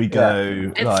as we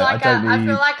go. It's like I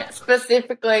feel like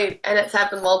specifically, and it's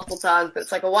happened multiple times, but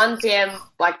it's like a 1 p.m.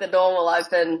 like the door will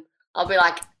open. I'll be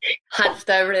like hunched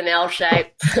over in an L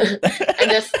shape, and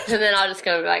then I'll just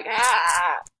go like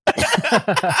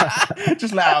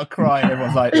Just let out a cry, and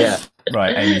everyone's like, "Yeah,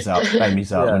 right, Amy's up. Yeah.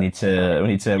 We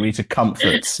need to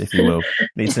comfort, if you will.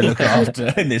 We need to look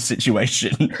after in this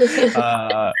situation."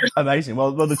 Amazing.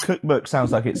 Well, the cookbook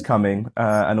sounds like it's coming,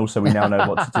 and also we now know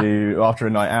what to do after a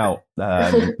night out.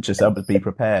 Just help us be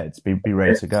prepared, be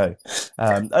ready to go.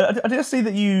 I did see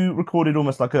that you recorded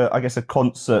almost like a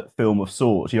concert film of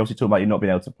sorts. You obviously talked about you not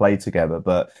being able to play together,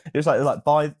 but it was like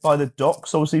by the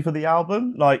docks, obviously, for the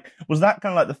album. Like, was that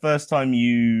kind of like the first time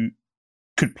you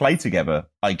could play together,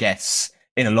 I guess,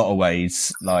 in a lot of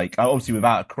ways, like obviously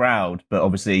without a crowd, but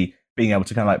obviously being able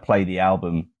to kind of like play the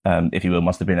album, if you will,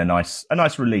 must have been a nice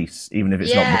release, even if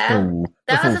it's not the full.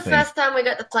 That was the thing. first time we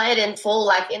got to play it in full,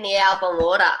 like in the album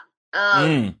order,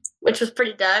 which was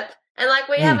pretty dope. And like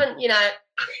we haven't,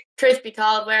 truth be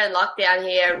told, we're in lockdown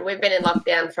here. We've been in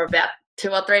lockdown for about 2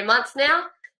 or 3 months now.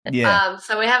 Yeah.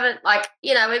 So we haven't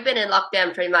we've been in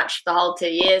lockdown pretty much the whole 2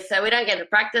 years, so we don't get to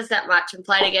practice that much and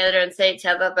play together and see each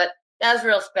other, but that was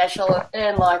real special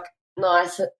and like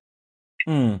nice.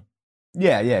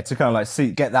 Yeah, to kind of like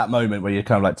get that moment where you're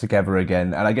kind of like together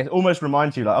again, and I guess almost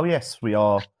reminds you like, oh yes, we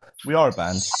are a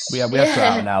band. We have put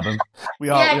out an album. We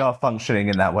are functioning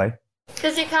in that way.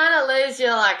 Because you kind of lose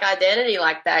your like identity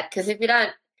like that. Because if you're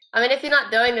not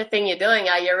doing the thing you're doing,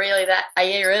 are you really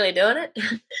doing it?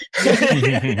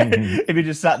 If you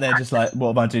just sat there, just like,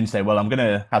 what am I doing today? Well, I'm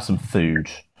gonna have some food.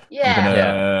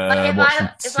 Yeah. Like if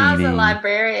I was a TV.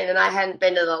 librarian and I hadn't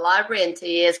been to the library in 2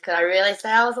 years, could I really say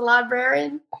I was a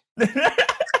librarian?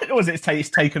 Or was it's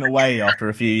taken away after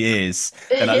a few years?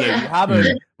 And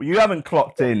look, you haven't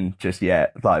clocked in just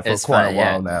yet, like for quite a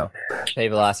while now.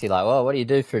 People ask you like, "Well, what do you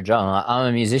do for a job?" I'm like, I'm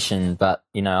a musician, but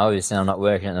obviously I'm not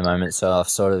working at the moment, so I've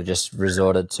sort of just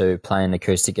resorted to playing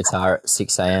acoustic guitar at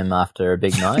 6 a.m. after a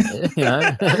big night.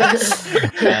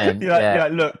 And, you're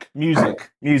like, look,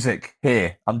 music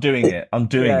here. I'm doing it.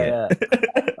 Yeah.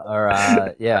 Or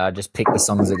I just pick the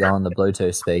songs that go on the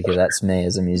Bluetooth speaker. That's me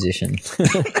as a musician.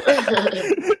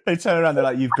 They turn around, they're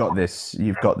like, "You've got this.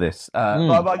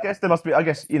 But I guess there must be,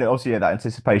 obviously, that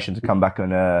anticipation to come back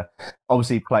and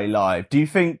obviously play live. Do you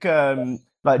think, do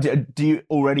you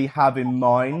already have in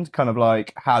mind kind of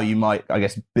like how you might, I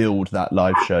guess, build that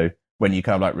live show when you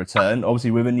kind of like return? Obviously,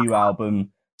 with a new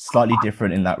album, slightly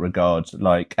different in that regard.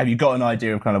 Like, have you got an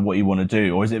idea of kind of what you want to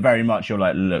do? Or is it very much you're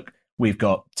like, look, we've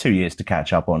got 2 years to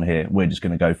catch up on here. We're just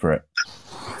going to go for it.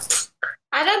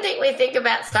 I don't think we think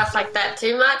about stuff like that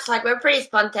too much. Like, we're pretty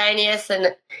spontaneous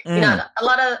and, a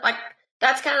lot of, like,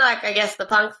 that's kind of like, I guess, the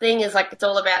punk thing is, like, it's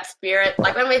all about spirit.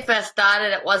 Like, when we first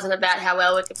started, it wasn't about how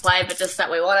well we could play, but just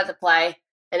that we wanted to play,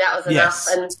 and that was enough.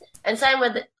 Yes. And same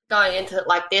with going into it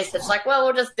like this. It's like, well,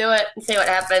 we'll just do it and see what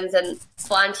happens and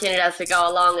fine-tune it as we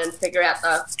go along and figure out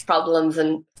the problems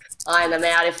and iron them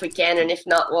out if we can, and if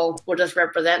not, we'll just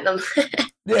represent them.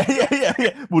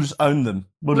 Yeah. We'll just own them.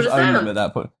 We'll just own them at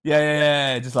that point.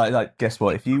 Yeah. Just like, guess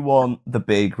what? If you want the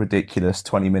big, ridiculous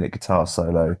 20-minute guitar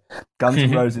solo, Guns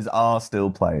N' Roses are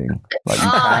still playing. Like, you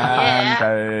can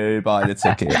go buy the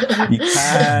ticket. You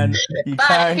can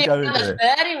go do it.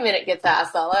 30-minute guitar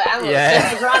solo.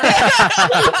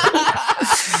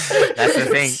 That's the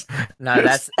thing.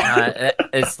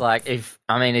 It's like if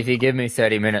you give me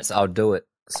 30 minutes, I'll do it.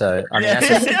 So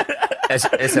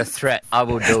it's a threat. I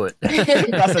will do it.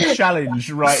 That's a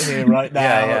challenge right here, right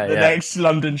now. The next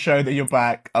London show that you're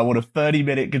back, I want a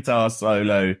 30-minute guitar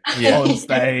solo on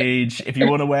stage. If you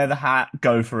want to wear the hat,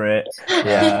 go for it.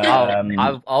 Yeah,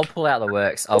 I'll pull out the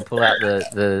works. I'll pull out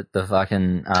the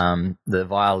fucking the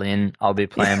violin. I'll be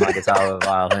playing my guitar with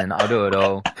violin. I'll do it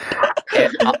all.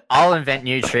 I'll invent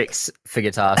new tricks for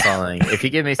guitar soloing. If you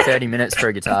give me 30 minutes for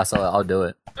a guitar solo, I'll do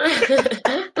it.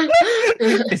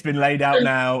 It's been laid out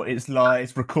now. It's live.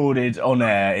 It's recorded on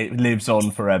air. It lives on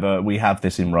forever. We have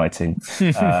this in writing.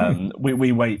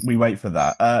 We wait for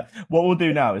that. What we'll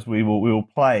do now is we will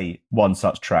play one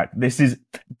such track. This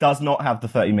does not have the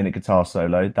 30-minute guitar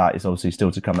solo. That is obviously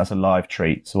still to come. That's a live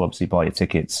treat. So obviously buy your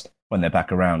tickets when they're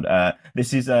back around.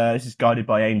 This is Guided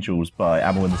by Angels by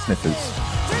Amyl the Sniffers.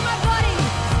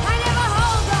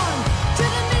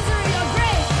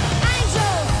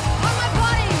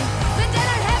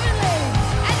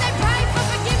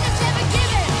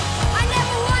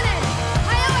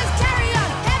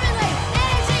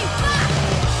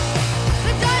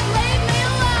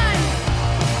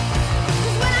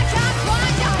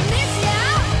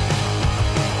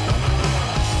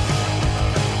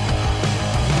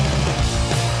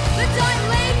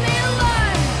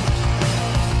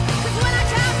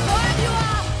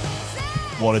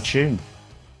 What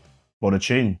a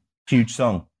tune. Huge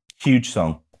song.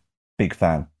 Big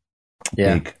fan.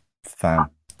 Yeah. Big fan.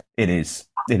 It is.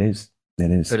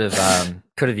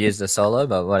 Could have used a solo,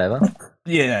 but whatever.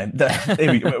 Yeah,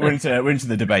 we're into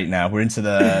the debate now. We're into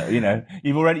the,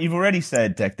 you've already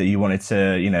said, Deck, that you wanted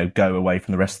to, go away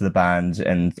from the rest of the band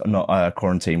and not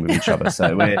quarantine with each other.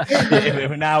 So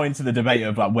we're now into the debate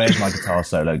of like, where's my guitar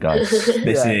solo, guys?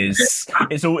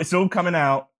 It's all coming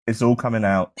out. It's all coming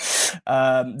out.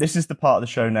 This is the part of the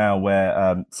show now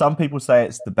where some people say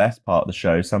it's the best part of the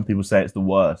show. Some people say it's the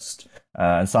worst.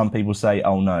 And some people say,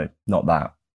 oh no, not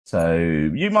that. So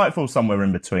you might fall somewhere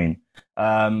in between.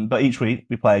 But each week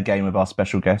we play a game with our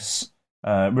special guests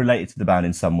related to the band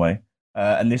in some way.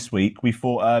 And this week we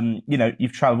thought,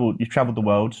 you've travelled the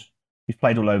world, you've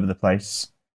played all over the place.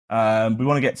 We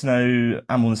want to get to know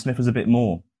Amyl The Sniffers a bit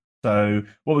more. So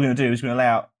what we're going to do is we're going to lay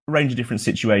out a range of different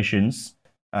situations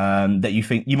that you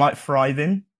think you might thrive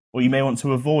in, or you may want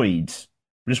to avoid.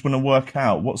 We just want to work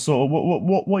out what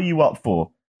are you up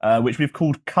for, which we've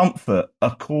called comfort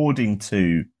according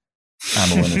to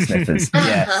Amyl and the Sniffers.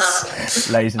 Yes,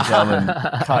 ladies and gentlemen,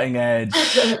 cutting edge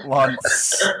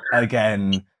once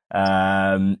again.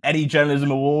 Any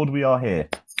journalism award, we are here.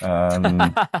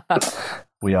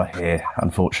 We are here,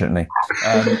 unfortunately.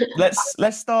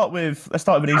 Let's start with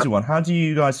an easy one. How do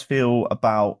you guys feel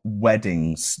about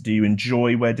weddings? Do you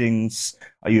enjoy weddings?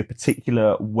 Are you a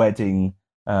particular wedding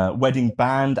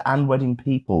band and wedding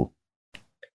people?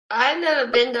 I've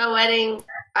never been to a wedding.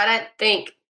 I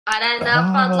don't know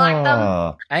if I'd like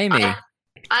them. Amy.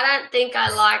 I don't think I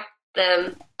like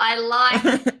them. I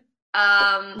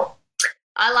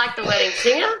like the wedding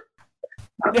singer.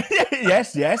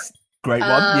 Yes. Great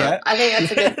one, yeah. I think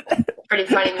that's a pretty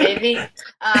funny movie. But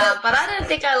I don't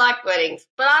think I like weddings.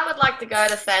 But I would like to go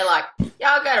to, say, like,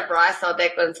 I'll go to Bryce or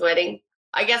Declan's wedding.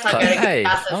 I guess I'll go to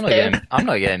Cass's too. I'm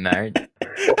not getting married.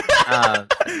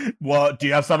 What? Do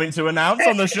you have something to announce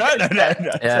on the show? No.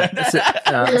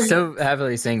 Yeah, still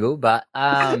happily single, but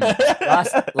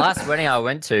last wedding I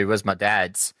went to was my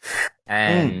dad's,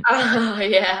 and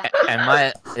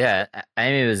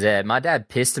Amy was there. My dad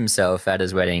pissed himself at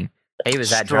his wedding. He was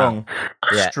that drunk.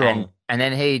 Yeah, strong. And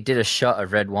then he did a shot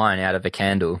of red wine out of a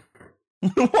candle.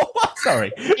 What?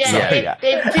 Sorry. Yeah,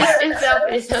 he pissed himself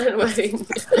at his own wedding.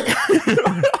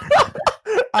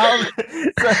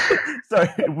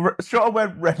 Shot of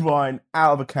red wine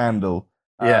out of a candle.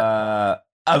 Yeah.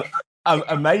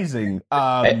 Amazing.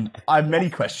 I have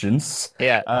many questions.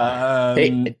 Yeah.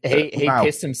 He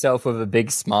pissed himself with a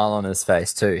big smile on his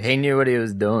face too. He knew what he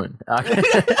was doing.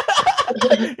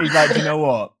 He's like, you know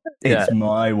what? It's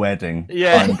my wedding.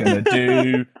 Yeah. I'm gonna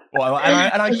do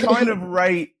and I kind of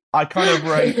rate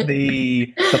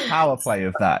the power play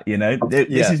of that,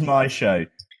 This is my show.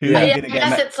 Who are you gonna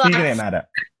get mad at?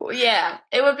 Yeah,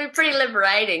 it would be pretty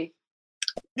liberating.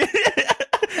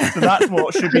 So that's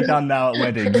what should be done now at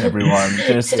weddings, everyone.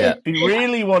 If you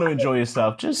really want to enjoy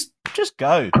yourself, just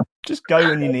go. Just go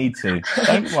when you need to.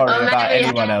 Don't worry about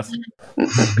anyone else. To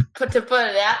put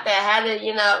it out there, how did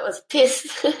you know it was piss?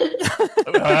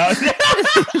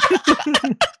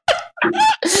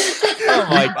 Oh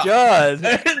my god!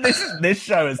 This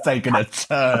show has taken a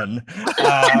turn.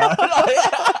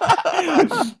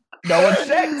 No one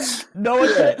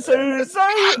checked. So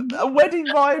wedding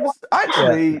vibes.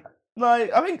 Actually,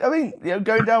 I think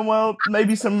going down well.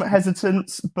 Maybe some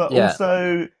hesitance, but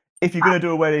also, if you're going to do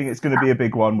a wedding, it's going to be a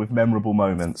big one with memorable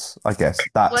moments. I guess.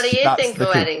 What do you think of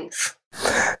weddings?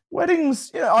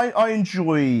 Weddings, I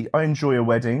enjoy a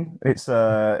wedding. It's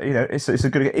it's a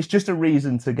good. It's just a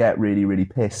reason to get really, really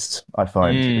pissed. I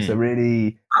find it's a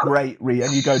really great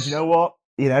and you go, do you know what?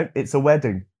 It's a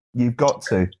wedding. You've got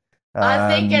to.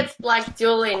 I think it's like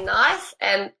duly nice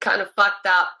and kind of fucked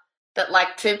up that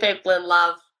like two people in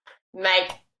love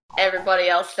make everybody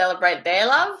else celebrate their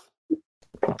love.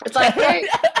 It's like,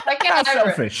 how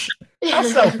selfish. How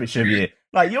selfish of you.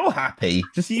 Like, you're happy.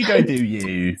 Just you go do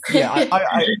you. Yeah,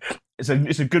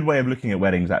 it's a good way of looking at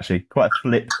weddings, actually. Quite a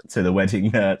flip to the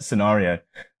wedding scenario.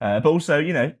 But also,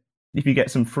 if you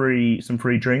get some free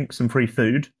drinks, some free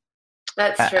food.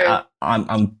 That's true.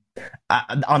 I'm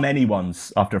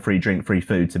anyone's after a free drink, free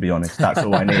food, to be honest. That's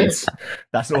all I need.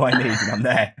 That's all I need, and I'm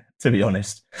there, to be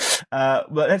honest.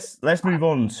 But let's move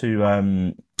on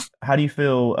to how do you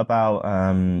feel about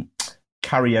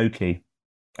karaoke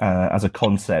as a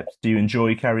concept? Do you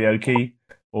enjoy karaoke,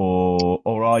 or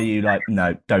are you like,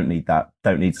 no, don't need that.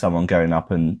 Don't need someone going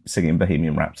up and singing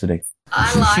Bohemian Rhapsody.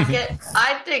 I like it.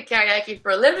 I do karaoke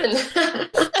for a living.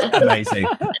 Amazing.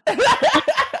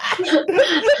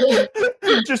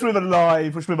 just with a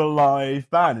live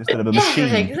band instead of a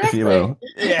machine, if you will.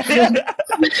 Yeah.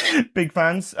 Big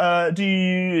fans. Do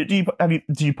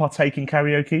you partake in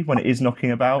karaoke when it is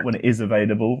knocking about, when it is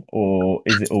available, or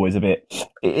is it always a bit?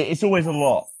 It's always a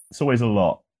lot. It's always a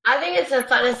lot. I think it's the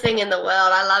funnest thing in the world.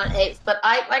 I love it heaps, but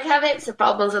I have heaps of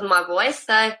problems with my voice.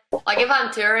 So if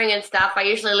I'm touring and stuff, I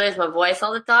usually lose my voice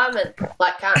all the time and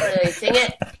can't really sing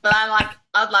it. But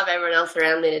I'd love everyone else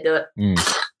around me to do it.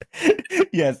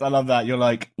 Yes, I love that. You're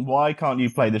like, why can't you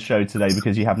play the show today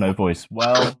because you have no voice?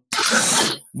 Well,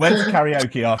 went to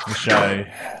karaoke after the show.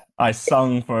 I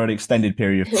sung for an extended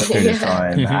period of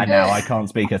time, and now I can't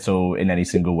speak at all in any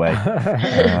single way.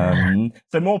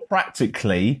 So more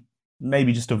practically,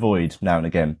 maybe just avoid now and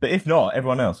again. But if not,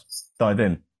 everyone else, dive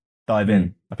in. I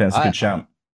think that's a good shout.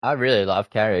 I really love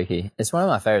karaoke. It's one of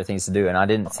my favorite things to do, and I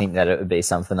didn't think that it would be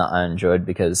something that I enjoyed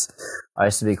because I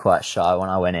used to be quite shy when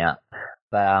I went out.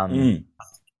 But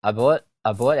I bought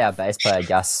our bass player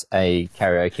Gus a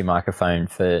karaoke microphone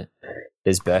for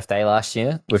his birthday last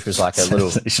year, which was like a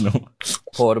little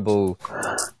portable,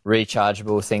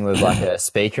 rechargeable thing with like a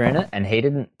speaker in it, and he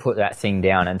didn't put that thing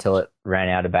down until it ran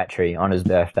out of battery on his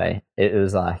birthday. It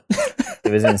was like,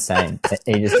 it was insane.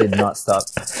 He just did not stop,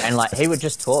 and he would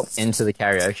just talk into the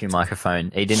karaoke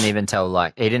microphone. He didn't even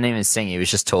he didn't even sing. He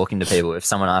was just talking to people. If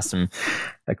someone asked him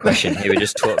a question, he would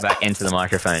just talk back into the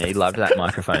microphone. He loved that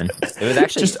microphone. It was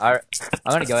actually, I'm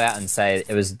going to go out and say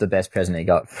it was the best present he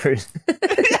got for his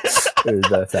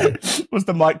birthday. Was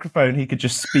the microphone he could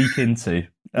just speak into.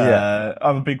 Yeah.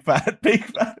 I'm a big fan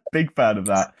of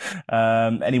that.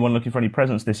 Anyone looking for any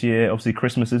presents this year? Obviously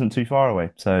Christmas isn't too far away,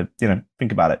 so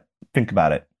think about it.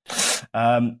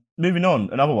 Moving on,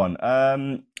 another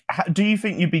one. Do you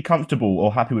think you'd be comfortable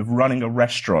or happy with running a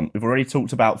restaurant? We've already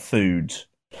talked about food.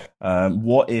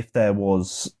 What if there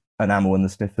was an Amyl and the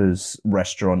Sniffers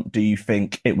restaurant? Do you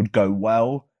think it would go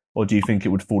well, or do you think it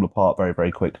would fall apart very,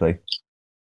 very quickly?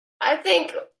 I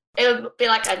think it would be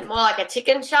more like a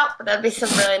chicken shop, but there'd be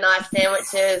some really nice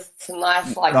sandwiches, some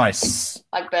nice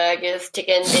burgers,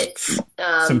 chicken bits.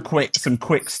 Some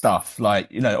quick stuff,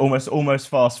 almost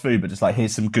fast food, but just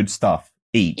here's some good stuff.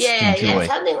 Eat, enjoy. Yeah,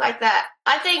 something like that.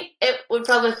 I think it would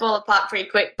probably fall apart pretty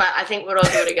quick, but I think we'd all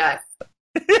give it a go.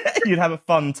 You'd have a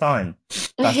fun time.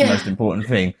 That's the most important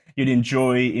thing. You'd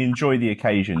enjoy the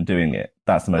occasion doing it.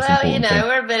 That's the most important thing.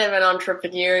 We're a bit of an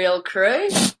entrepreneurial crew.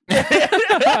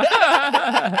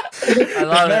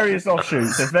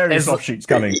 There's various offshoots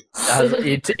coming.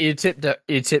 You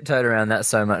tiptoed around that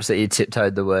so much that you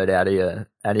tiptoed the word out of your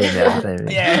mouth.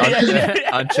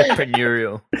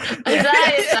 Entrepreneurial. Is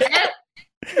that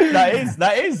it?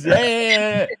 That is.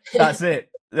 Yeah. That's it.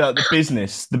 The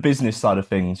business side of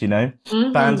things,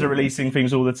 Mm-hmm. Bands are releasing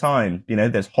things all the time.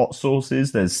 There's hot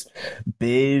sauces, there's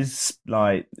beers,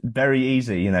 very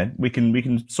easy. We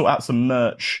can sort out some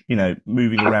merch.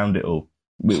 Moving around it all.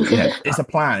 It's a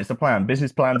plan.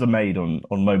 Business plans are made on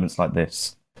moments like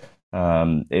this.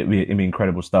 It'd be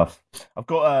incredible stuff. I've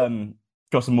got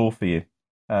some more for you.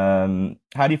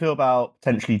 How do you feel about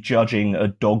potentially judging a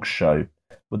dog show?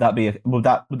 Would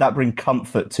that bring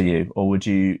comfort to you, or would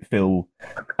you feel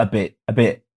a bit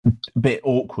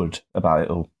awkward about it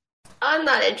all? I'm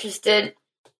not interested.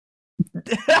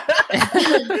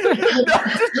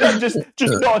 just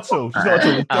not at all.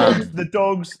 The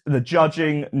dogs, the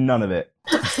judging, none of it.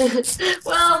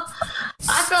 Well,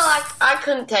 I feel like I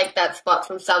couldn't take that spot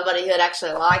from somebody who'd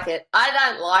actually like it. I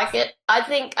don't like it. I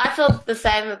feel the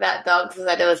same about dogs as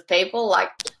I do as people.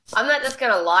 I'm not just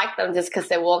going to like them just because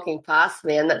they're walking past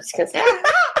me. I'm not just going to say,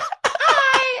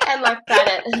 hi, and pat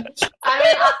it.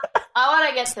 I want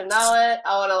to get to know it.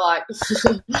 I want to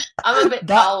I'm a bit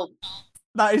cold.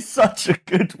 That is such a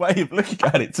good way of looking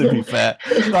at it, to be fair.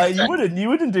 You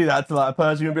wouldn't do that to a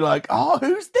person. You'd be like, oh,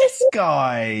 who's this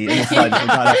guy? And it's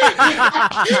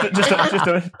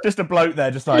just a bloke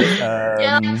there,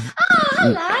 hello.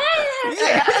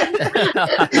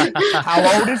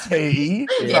 How old is he?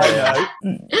 Yeah.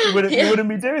 You wouldn't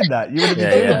be doing that. You wouldn't be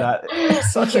doing that.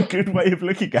 It's such a good way of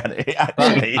looking at it,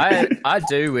 actually. I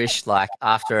do wish,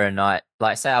 after a night,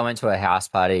 say I went to a house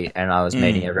party and I was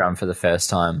meeting everyone for the first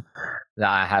time, that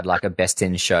I had a best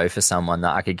in show for someone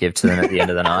that I could give to them at the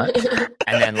end of the night,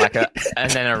 and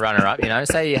then a runner up.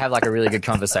 Say you have a really good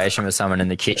conversation with someone in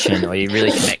the kitchen, or you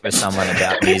really connect with someone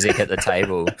about music at the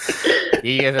table.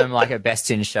 You give them a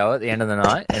best in show at the end of the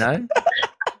night.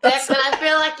 Declan, I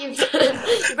feel like you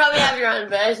probably have your own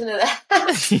version of that.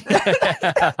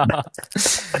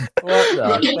 What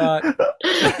the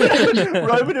fuck?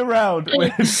 Roaming around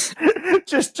with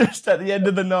just at the end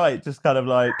of the night, just kind of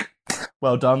like,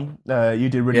 well done. You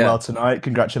did really well tonight.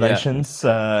 Congratulations.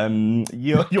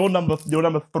 You're number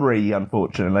 3,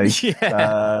 unfortunately. You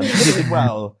did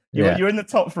well. You're in the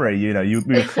top 3. You know, you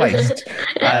were placed.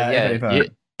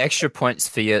 Extra points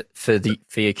for your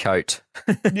coat.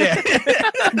 Yeah.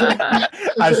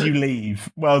 As you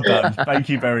leave. Well done. Thank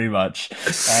you very much.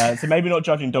 So maybe not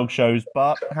judging dog shows,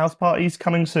 but house parties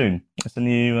coming soon. It's a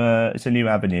new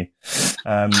avenue.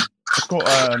 I've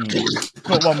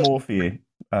got one more for you.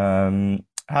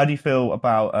 How do you feel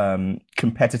about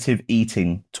competitive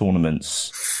eating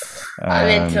tournaments?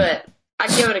 I'm into it. I'd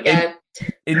give it a go.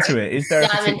 Into it. Is there a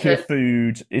particular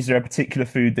food? Is there a particular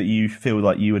food that you feel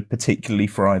like you would particularly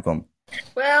thrive on?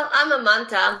 Well, I'm a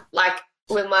munter. Like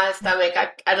with my stomach, I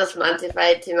just munt if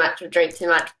I eat too much or drink too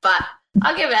much. But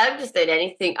I'd just eat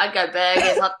anything. I'd go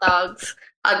burgers, hot dogs.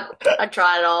 I'd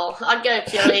try it all. I'd go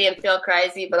chili and feel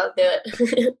crazy, but I'd do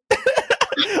it.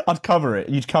 I'd cover it.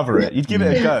 You'd cover it. You'd give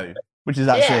it a go, which is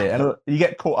actually it. And you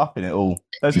get caught up in it all.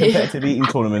 Those competitive eating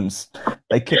tournaments,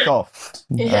 they kick off.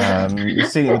 You've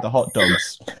seen it with the hot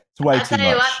dogs. It's way too much. I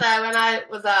tell you what, though, when I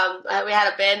was, we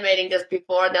had a band meeting just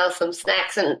before, and there was some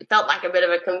snacks, and it felt like a bit of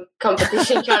a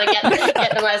competition trying to get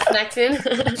the most snacks in.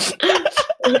 Put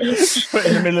it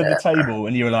in the middle of the table,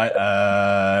 and you were like,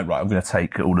 right, I'm going to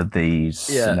take all of these.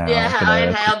 Yeah, now. I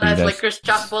inhaled those licorice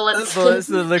chuck bullets.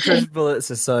 The licorice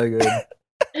bullets are so good.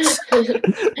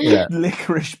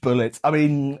 Licorice bullets. I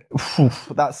mean,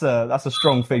 that's a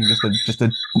strong thing just to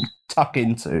tuck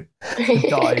into, to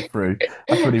dive through.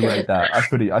 I fully rate that. I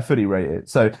fully rate it.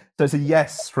 So it's a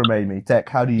yes from Amy. Deck,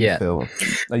 how do you feel?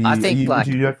 I think would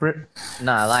you go for it?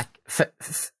 No, like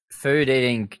food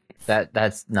eating.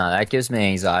 That gives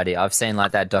me anxiety. I've seen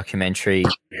like that documentary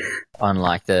on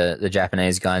like the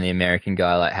Japanese guy and the American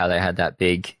guy, like how they had that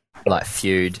big like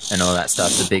feud and all that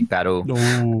stuff, the big battle.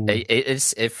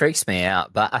 It freaks me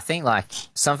out. But I think like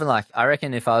something like, I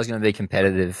reckon if I was going to be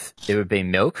competitive, it would be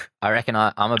milk. I reckon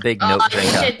I'm a big milk drinker.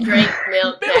 You should drink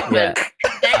milk, Declan.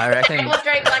 I reckon we'll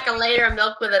drink like a liter of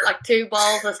milk with it, like 2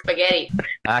 bowls of spaghetti.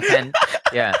 I can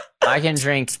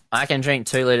drink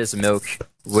 2 liters of milk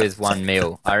with 1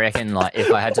 meal. I reckon like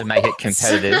if I had to make it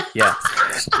competitive,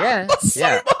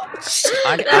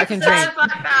 I can drink.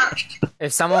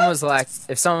 If someone was like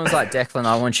Declan,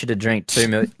 I want you to drink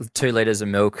 2 liters of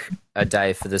milk a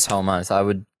day for this whole month, I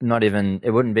would not even. It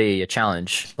wouldn't be a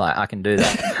challenge. Like I can do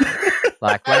that.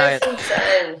 Like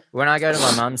when I go to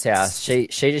my mum's house, she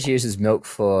just uses milk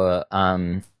for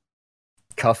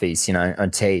coffees, you know,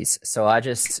 and teas. So I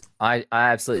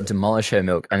absolutely demolish her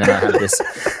milk, and then I have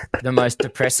the most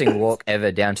depressing walk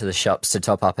ever down to the shops to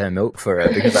top up her milk for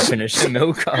her because I finished the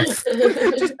milk off.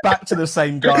 Just back to the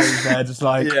same guys there, just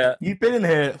like, you've been in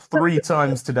here 3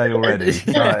 times today already.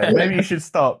 Right, maybe you should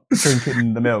stop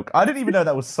drinking the milk. I didn't even know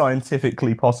that was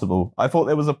scientifically possible. I thought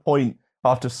there was a point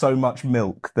after so much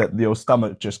milk that your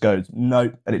stomach just goes,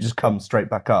 nope, and it just comes straight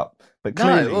back up. But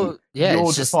clearly,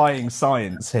 you're defying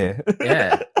science here.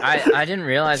 I didn't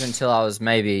realize until I was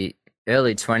maybe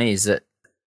early 20s that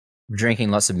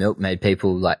drinking lots of milk made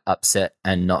people like upset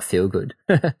and not feel good.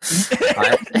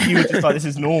 You were just like, this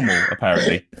is normal,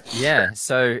 apparently. Yeah.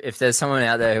 So if there's someone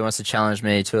out there who wants to challenge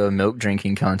me to a milk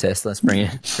drinking contest, let's bring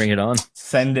it on.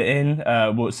 Send it in.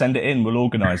 We'll send it in. We'll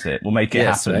organise it. We'll make it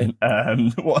happen.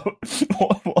 What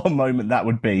a moment that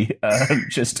would be.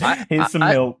 Here's some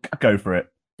milk. Go for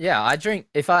it. Yeah, I drink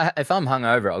if I'm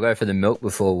hungover, I'll go for the milk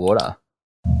before water.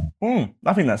 I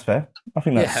think that's fair. I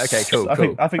think that's okay, cool. I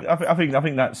think that's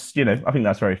I think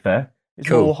that's very fair. It's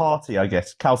cool. More hearty, I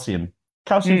guess. Calcium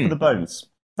for the bones.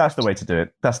 That's the way to do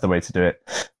it.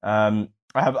 I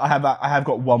have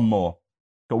got one more.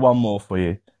 For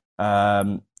you.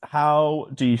 How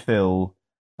do you feel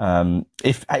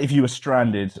if you were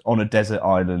stranded on a desert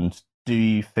island? Do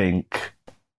you think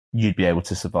you'd be able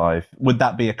to survive? Would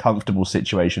that be a comfortable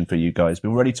situation for you guys?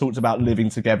 We've already talked about living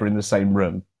together in the same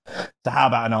room. So how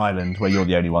about an island where you're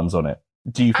the only ones on it?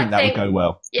 Do you think that would go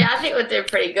well? Yeah, I think it would do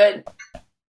pretty good.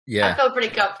 Yeah. I feel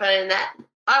pretty confident in that.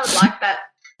 I would like that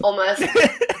almost.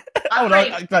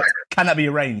 Can that be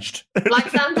arranged? Like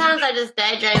sometimes I just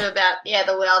daydream about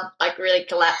the world like really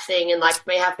collapsing and like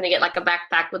me having to get like a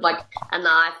backpack with like a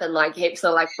knife and like heaps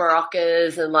of like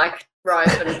barocas and like rope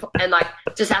and like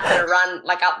just having to run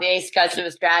like up the east coast of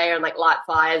Australia and like light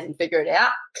fires and figure it out.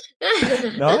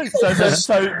 No,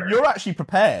 so you're actually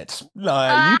prepared.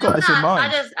 Like you've got this in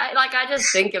mind. I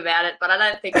just think about it, but I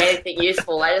don't think anything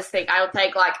useful. I just think I'll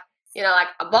take like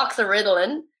a box of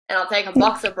Ritalin and I'll take a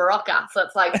box of Barocca. So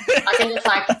it's like I can just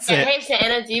like get heaps of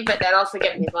energy, but then also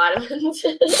get me vitamins.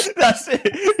 That's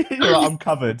it. You're like, I'm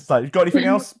covered. It's like, got anything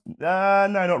else? No,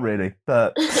 not really.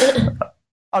 But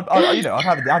I'd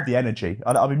have the energy.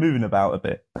 I'll be moving about a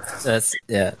bit. That's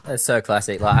so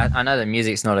classic. Like I know that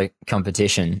music's not a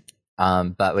competition,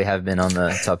 but we have been on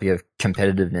the topic of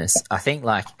competitiveness. I think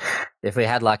like if we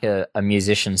had like a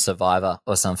musician survivor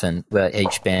or something where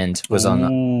each band was on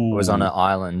an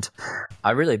island,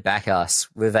 I really back us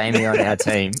with Amy on our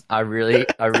team. I really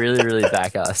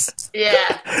back us.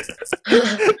 Yeah.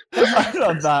 I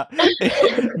love that.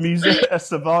 A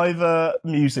survivor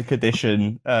music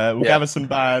edition. We'll gather some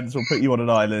bands. We'll put you on an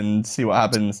island. See what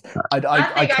happens. I think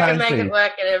I can make it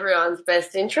work in everyone's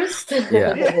best interest.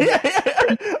 Yeah.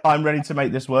 I'm ready to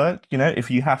make this work. You know, if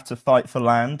you have to fight for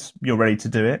land, you're ready to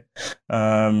do it.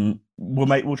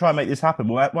 We'll try and make this happen.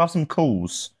 We'll have some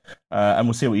calls, and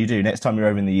we'll see what you do next time you're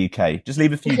over in the UK. Just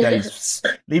leave a few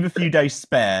days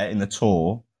spare in the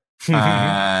tour,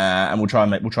 and we'll try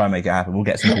and make it happen. We'll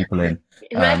get some people in.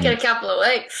 Make it a couple of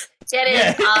weeks. Get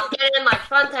in like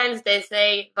Fontaines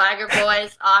DC, Viagra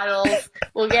Boys, Idols.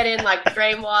 We'll get in like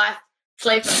Dreamwife,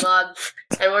 Sleeper Mods,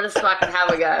 and we'll just fucking have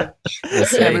a go.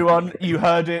 Everyone, you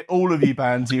heard it. All of you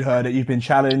bands, you heard it. You've been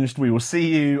challenged. We will see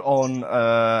you on,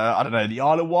 I don't know, the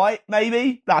Isle of Wight,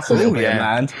 maybe? That's a little bit of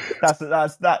land.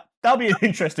 That'll be an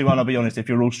interesting one, I'll be honest, if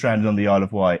you're all stranded on the Isle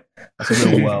of Wight. That's a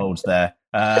real world there.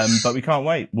 But we can't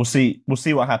wait. We'll see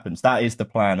what happens. That is the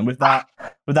plan. And with that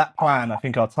plan, I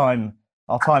think our time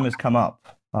has come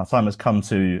up. Our time has come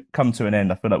to an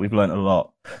end. I feel like we've learnt a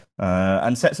lot.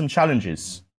 And set some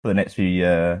challenges for the next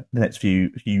few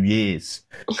years.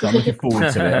 So I'm looking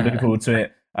forward to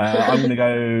it. I'm going to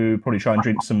go probably try and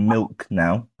drink some milk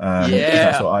now.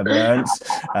 That's what I've learned.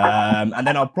 And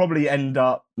then I'll probably end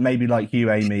up maybe like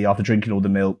you, Amy, after drinking all the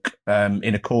milk,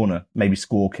 in a corner, maybe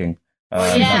squawking.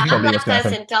 I'm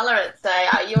lactose intolerant, so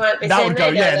you won't be seeing me. That would go.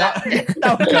 Yeah, that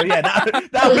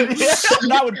would be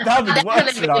the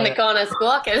worst. In the corner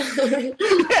squawking.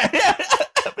 Yeah.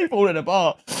 People in a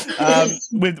bar.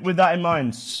 With that in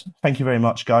mind, thank you very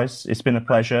much, guys. It's been a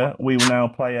pleasure. We will now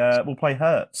play. We'll play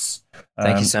Hurts.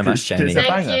 Thank you so much, Jamie.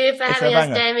 Thank you for having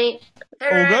us, Jamie. All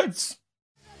good.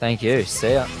 Thank you.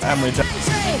 See ya. And we're done.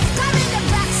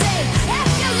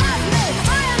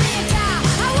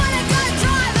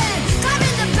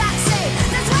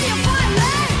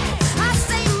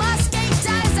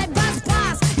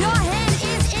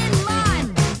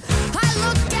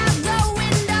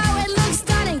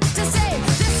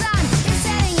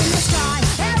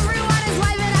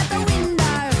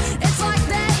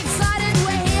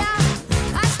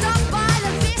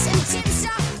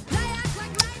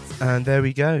 And there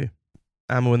we go.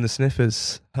 Amyl and the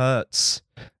Sniffers, Hurts.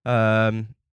 Amy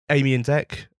and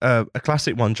Deck, a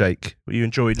classic one, Jake. You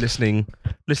enjoyed listening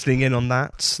in on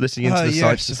that, listening into the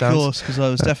sights and sounds? Of course, because I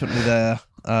was definitely there.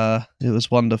 It was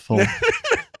wonderful.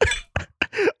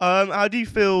 How do you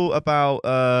feel about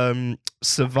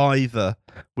Survivor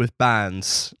with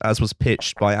bands, as was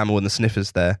pitched by Amyl and the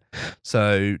Sniffers there?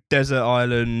 So, Desert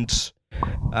Island,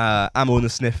 Amyl and the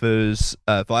Sniffers,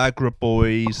 Viagra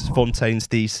Boys, Fontaines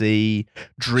DC,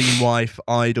 Dreamwife,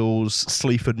 Idols,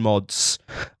 Sleaford Mods.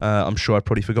 I'm sure I've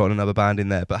probably forgotten another band in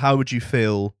there, but how would you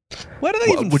feel? Where do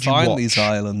they even find these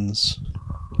islands?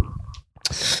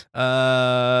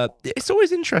 It's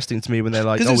always interesting to me when they're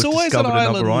like, it's we've always discovered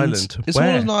another island. It's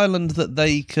always an island that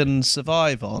they can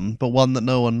survive on, but one that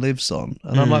no one lives on.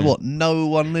 And I'm like, what? No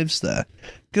one lives there?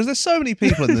 Because there's so many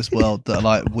people in this world that are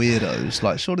like weirdos.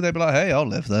 Like, surely they'd be like, hey, I'll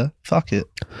live there. Fuck it.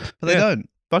 But they don't.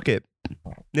 Fuck it.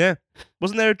 Yeah.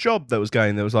 Wasn't there a job that was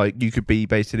going that was like, you could be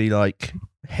basically like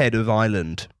head of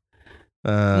island?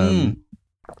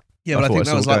 Yeah, but I think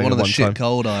that was like one of the shit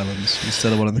cold islands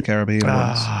instead of one of the Caribbean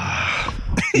ones.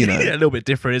 You know, yeah, a little bit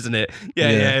different, isn't it?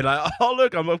 Yeah. Like, oh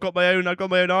look, I've got my own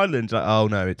island. Like, oh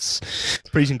no, it's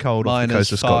freezing cold off the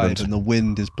coast of Scotland, and the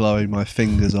wind is blowing my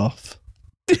fingers off.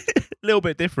 A little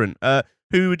bit different.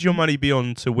 Who would your money be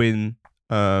on to win?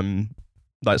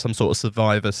 Like some sort of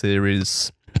Survivor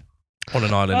series on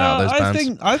an island out of those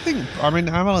bands? I mean,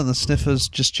 Amyl and the Sniffers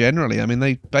just generally. I mean,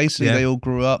 they all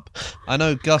grew up. I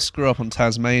know Gus grew up on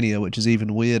Tasmania, which is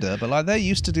even weirder. But like, they're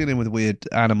used to dealing with weird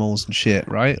animals and shit,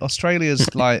 right?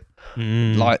 Australia's like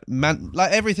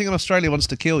everything in Australia wants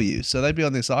to kill you. So they'd be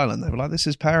on this island. They'd be like, this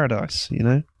is paradise, you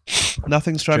know?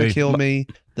 Nothing's trying to kill me.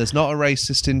 There's not a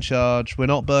racist in charge. We're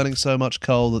not burning so much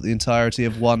coal that the entirety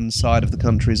of one side of the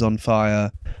country's on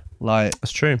fire. Like,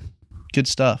 that's true. Good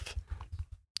stuff.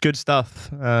 Good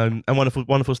stuff, and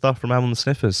wonderful stuff from Amyl and the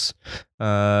Sniffers.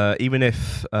 Even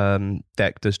if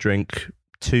Deck does drink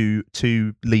two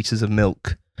liters of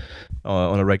milk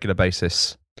on a regular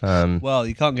basis. Well,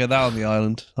 you can't get that on the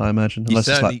island, I imagine, unless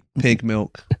it's certainly- like pig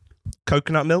milk.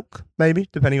 Coconut milk, maybe,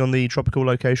 depending on the tropical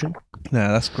location.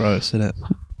 No, that's gross, isn't it?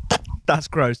 That's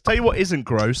gross. Tell you what isn't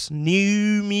gross.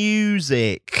 New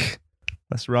music.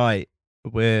 That's right.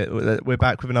 We're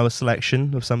back with another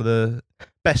selection of some of the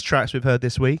best tracks we've heard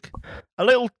this week. A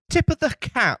little tip of the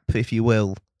cap, if you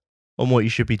will, on what you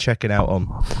should be checking out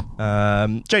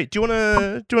on. Jake, do you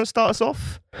want to start us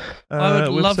off? I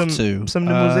would with love some, to. Some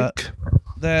new music.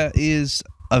 There is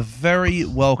a very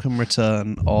welcome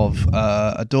return of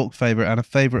a Dork favourite and a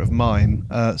favourite of mine,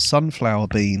 Sunflower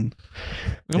Bean,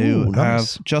 who Ooh,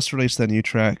 nice. have just released their new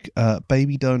track,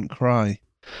 Baby Don't Cry.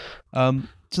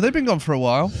 So they've been gone for a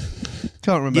while.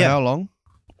 Can't remember how long.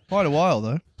 Quite a while,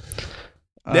 though.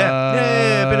 Been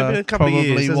a couple of probably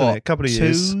years, hasn't it? A couple of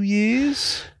years. 2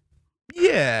 years?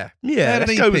 Yeah. They had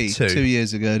Let's an go EP with 2. 2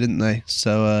 years ago, didn't they?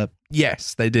 So,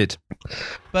 Yes, they did.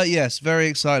 but yes, very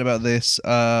excited about this.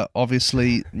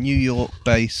 Obviously, New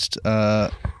York-based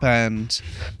band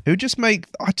who just make,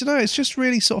 I don't know, it's just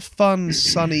really sort of fun,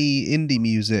 sunny indie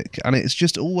music, and it's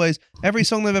just always, every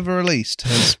song they've ever released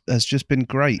has just been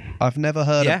great. I've never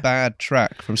heard a bad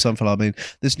track from Sunflower Bean.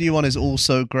 This new one is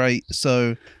also great.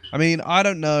 So, I mean, I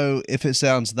don't know if it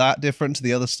sounds that different to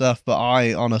the other stuff, but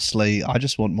I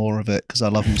just want more of it because I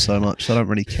love them so much. So I don't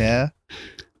really care.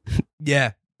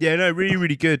 Yeah, no, really,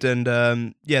 really good. And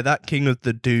that King of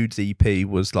the Dudes EP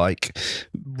was like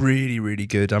really, really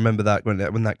good. I remember that when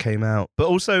that came out. But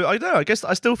also, I don't know, I guess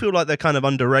I still feel like they're kind of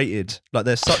underrated. Like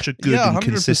they're such a good and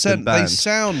consistent band. They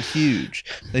sound huge.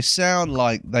 They sound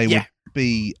like they would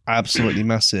be absolutely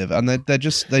massive, and they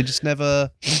just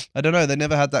never, I don't know, they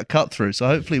never had that cut through. So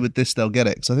hopefully with this they'll get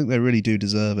it, because I think they really do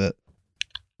deserve it.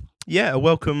 Yeah, a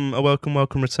welcome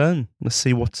return. Let's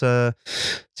see what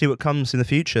comes in the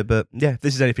future. But yeah, if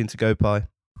this is anything to go by,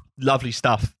 lovely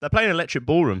stuff. They're playing Electric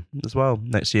Ballroom as well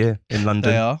next year in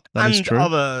London. They are. That is and true.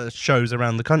 other shows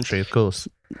around the country, of course.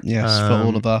 Yes, for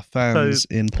all of our fans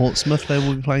in Portsmouth, they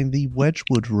will be playing the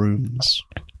Wedgwood Rooms.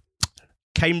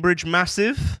 Cambridge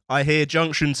Massive. I hear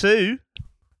Junction 2.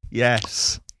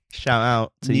 Yes. Shout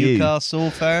out to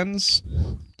Newcastle fans.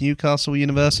 Newcastle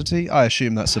University. I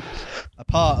assume that's a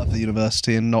part of the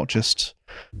university and not just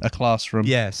a classroom.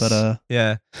 Yes. But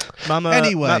yeah. Mama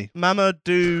anyway. Mama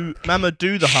do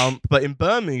the hump, but in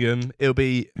Birmingham it'll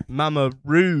be Mama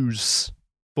Ruse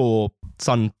for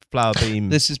Sunflower Beam.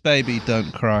 This is Baby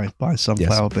Don't Cry by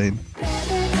Sunflower Beam.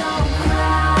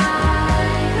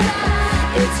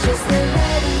 It's just the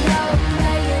radio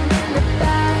playing in the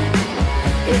back.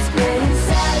 It's playing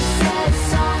sad, sad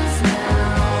songs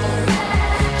now.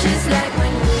 Just like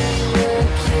when we were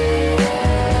kids.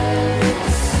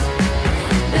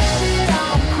 Baby,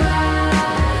 don't cry.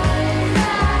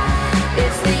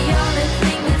 It's the only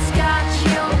thing that's got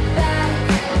your back.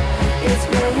 It's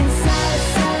playing sad,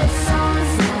 sad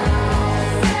songs now.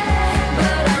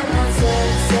 But I'm not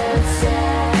sad, sad, sad.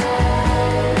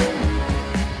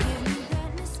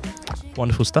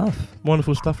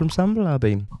 Wonderful stuff from Sunflower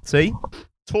Beam. See?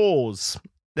 Tours.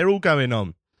 They're all going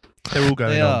on.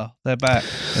 They are. They're back.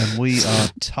 And we are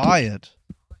tired.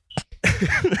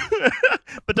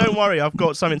 But don't worry, I've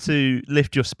got something to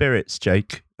lift your spirits,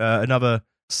 Jake. Another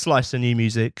slice of new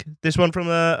music. This one from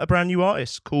a brand new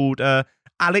artist called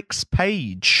Alix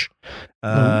Page,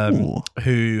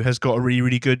 who has got a really,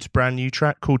 really good brand new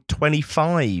track called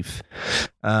 25.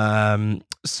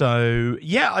 So,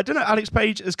 yeah, I don't know. Alix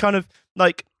Page is kind of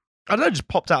like, I don't know, just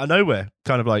popped out of nowhere,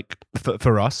 kind of like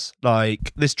for us.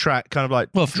 Like this track kind of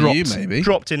like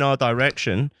dropped in our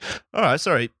direction. All right,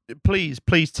 sorry. Please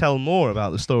tell more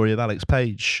about the story of Alix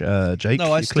Page, Jake.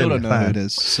 No, I still don't know who it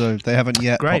is. So they haven't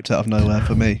yet popped out of nowhere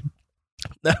for me.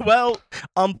 Well,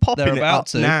 I'm popping They're it about up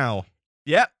to. now.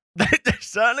 Yep, they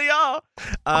certainly are.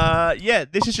 Yeah,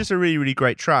 this is just a really, really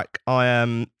great track. I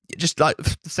am just like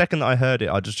the second that I heard it,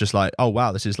 I just like, oh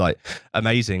wow, this is like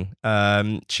amazing.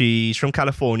 She's from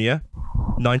California,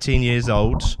 19 years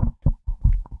old,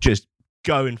 just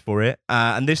going for it.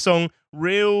 And this song,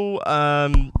 real, I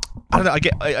don't know,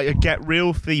 I get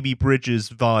real Phoebe Bridgers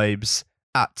vibes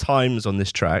at times on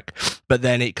this track, but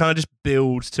then it kind of just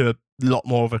builds to a lot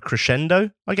more of a crescendo,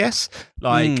 I guess.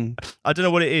 Like, I don't know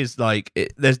what it is. Like,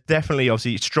 there's definitely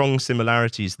obviously strong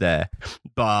similarities there,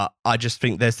 but I just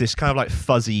think there's this kind of like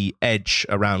fuzzy edge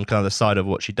around kind of the side of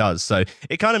what she does. So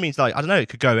it kind of means like, I don't know, it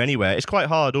could go anywhere. It's quite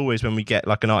hard always when we get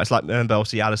like an artist like, remember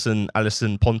obviously Alison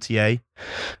Pontier.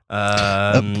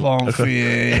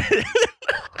 Pontier.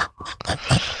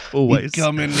 Always. You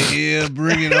come in here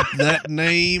bringing up that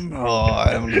name. Oh,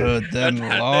 I haven't heard that in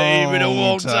a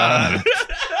long time.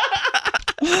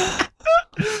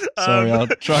 Sorry, I'll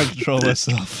try and control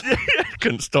myself.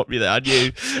 Couldn't stop you there, I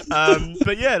knew.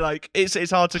 But yeah, like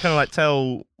it's hard to kind of like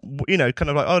tell, you know, kind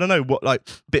of like, I don't know what, like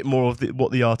a bit more of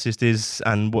what the artist is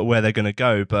and where they're going to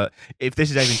go. But if this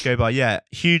is anything to go by, yeah,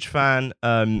 huge fan.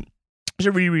 It's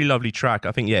a really, really lovely track.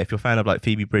 I think, yeah, if you're a fan of like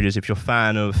Phoebe Bridgers, if you're a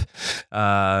fan of,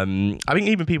 I think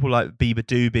even people like Bieber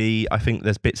Doobie, I think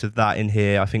there's bits of that in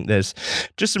here. I think there's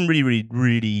just some really, really,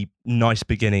 really nice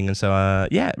beginning. And so,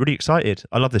 yeah, really excited.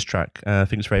 I love this track. I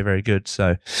think it's very, very good.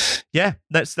 So, yeah,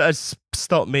 let's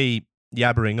stop me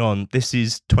yabbering on. This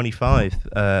is 25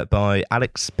 by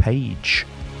Alix Page.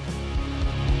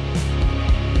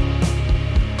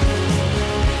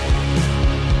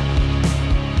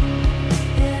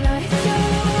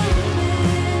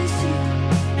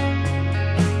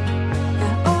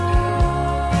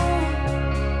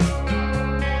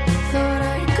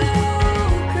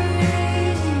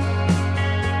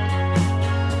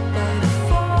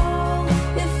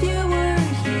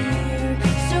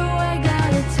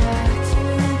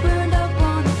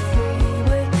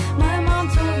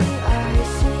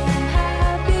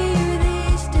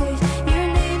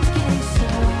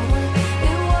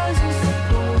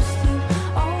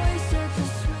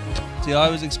 I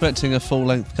was expecting a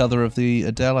full-length cover of the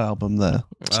Adele album there,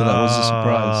 so that was a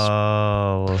surprise.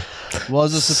 Oh,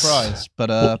 Was a surprise,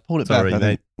 but pulled it sorry, back.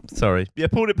 mate. Sorry, yeah,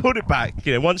 pulled it back.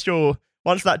 You know, once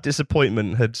that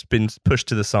disappointment had been pushed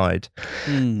to the side,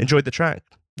 enjoyed the track.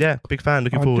 Yeah, big fan.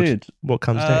 Looking forward to what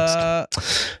comes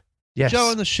next. Yes,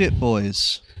 Joe and the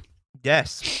Shitboys.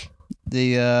 Yes,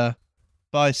 The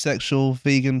bisexual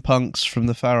vegan punks from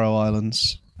the Faroe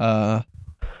Islands.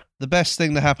 The best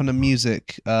thing to happen to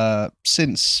music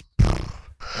since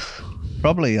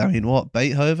probably, I mean, what,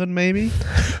 Beethoven maybe?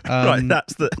 Right,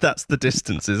 that's the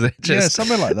distance, is it? Yeah,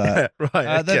 something like that. Yeah, right,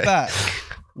 okay. They're back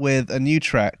with a new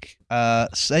track,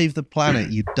 Save the Planet,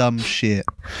 You Dumb Shit.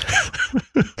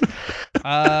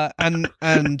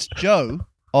 And Joe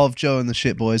of Joe and the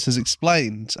Shitboys has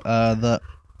explained that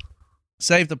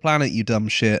Save the Planet, You Dumb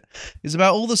Shit is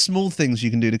about all the small things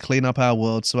you can do to clean up our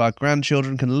world so our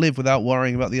grandchildren can live without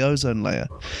worrying about the ozone layer.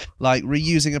 Like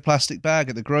reusing a plastic bag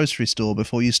at the grocery store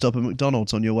before you stop at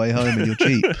McDonald's on your way home in your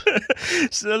Jeep.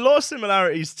 So a lot of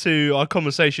similarities to our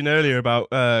conversation earlier about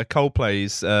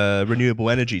Coldplay's renewable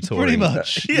energy touring. Pretty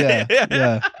much, yeah.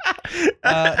 No,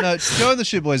 Joe and the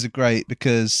Shitboys are great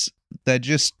because they're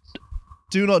just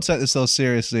do not take themselves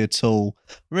seriously at all.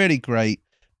 Really great.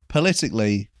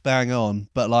 Politically, bang on,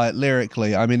 but like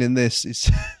lyrically, I mean, in this it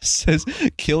says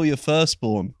kill your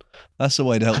firstborn. That's a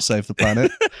way to help save the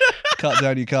planet. Cut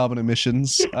down your carbon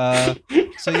emissions. So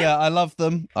yeah, I love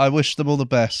them. I wish them all the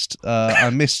best. I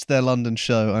missed their London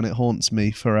show and it haunts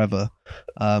me forever.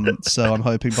 So I'm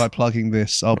hoping by plugging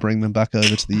this I'll bring them back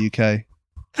over to the UK.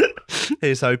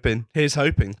 Here's hoping.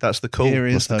 That's the call. Here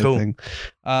is That's the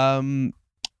hoping.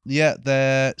 Yeah,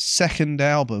 their second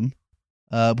album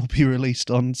will be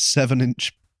released on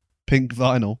 7-inch pink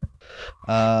vinyl.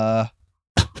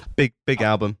 Big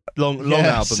album. Long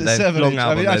album then. 7 Long inch.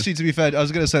 album. I mean, then. actually, to be fair, I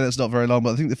was going to say that's not very long,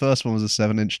 but I think the first one was a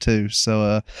 7-inch too.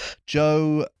 So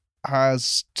Joe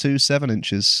has 2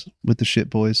 7-inches with the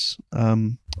Shitboys.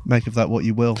 Make of that what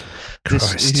you will.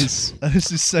 This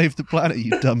is Save the Planet,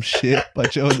 You Dumb Shit by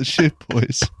Joe and the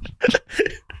Shitboys.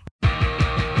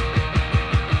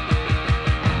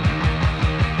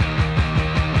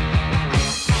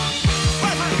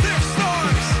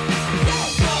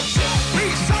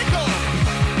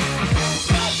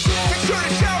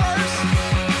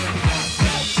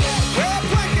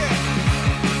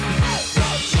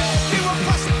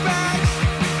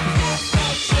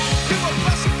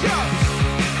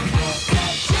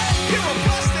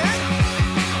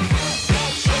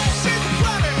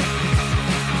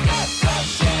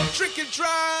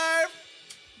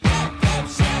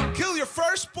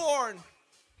 Firstborn,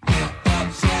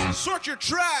 sort your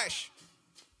trash,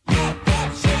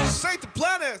 save the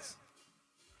planet,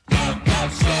 during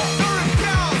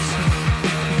cows,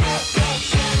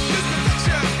 use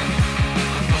protection,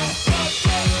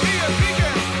 be a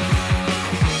vegan,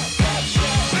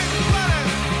 save the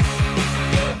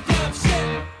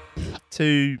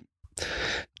planet.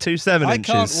 Two 7 I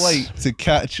inches. can't wait to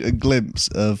catch a glimpse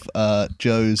of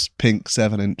Joe's pink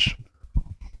 7-inch.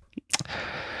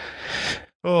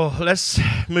 Oh, let's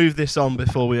move this on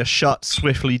before we are shut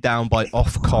swiftly down by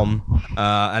Ofcom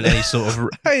and any sort of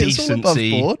Hey, decency. it's all above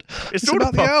board. It's all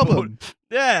about the above album. board.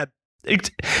 Yeah.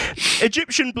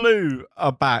 Egyptian Blue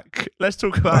are back. Let's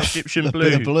talk about Egyptian A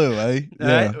Blue. bit of blue, eh?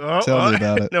 Yeah. Tell me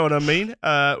about it. Know what I mean?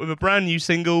 With a brand new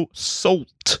single,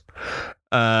 Salt.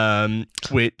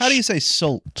 Which How do you say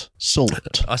salt?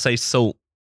 Salt. I say salt.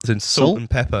 As in salt and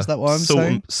pepper. Is that what I'm salt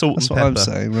saying? And, salt That's and what pepper.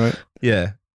 I'm saying, right?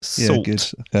 Yeah. Yeah, Salt. good.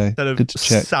 Okay, Instead of good to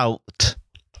check. salt.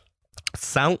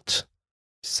 Salt?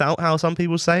 Salt, how some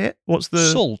people say it? What's the...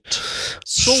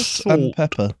 Salt and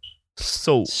pepper.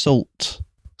 Salt.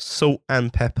 Salt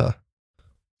and pepper.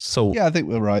 Salt. Yeah, I think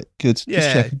we're right. Good. Just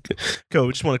Yeah. checking.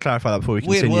 Cool. Just want to clarify that before we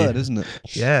Weird continue. word, isn't it?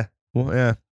 Yeah. Well,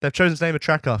 yeah. They've chosen to name a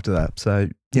track after that. So,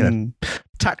 you know,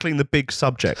 tackling the big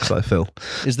subjects, I feel.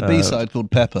 Is the B-side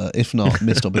called Pepper? If not,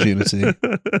 missed opportunity.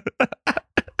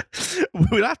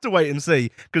 We'll have to wait and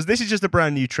see, because this is just a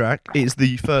brand new track. It's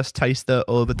the first taster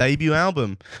of a debut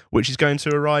album, which is going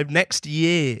to arrive next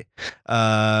year,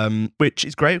 which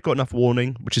is great. We've got enough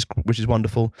warning, which is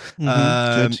wonderful.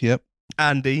 Good, yep.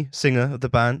 Andy, singer of the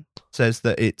band, says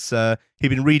that it's he'd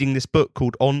been reading this book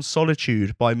called On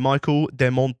Solitude by Michael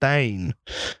de Montaigne,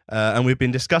 and we've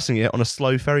been discussing it on a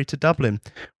slow ferry to Dublin.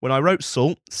 When I wrote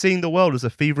Salt, seeing the world as a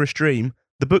feverish dream,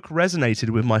 the book resonated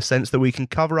with my sense that we can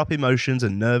cover up emotions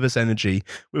and nervous energy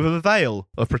with a veil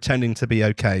of pretending to be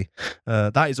okay.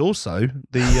 That is also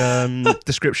the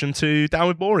description to Down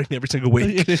with Boring every single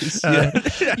week. It is, yeah.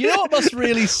 You know what must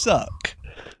really suck?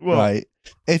 What? Right.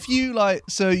 If you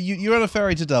you're on a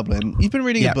ferry to Dublin, you've been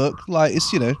reading a book,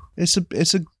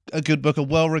 it's a good book, a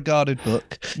well-regarded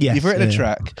book. Yes, you've written a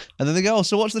track, and then they go, "Oh,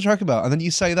 so what's the track about?" And then you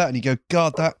say that, and you go,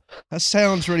 "God, that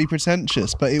sounds really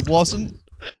pretentious," but it wasn't.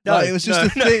 No, it was just a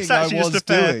thing it's actually I was just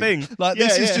a fair doing. thing.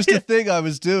 This is just a thing I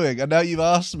was doing, and now you've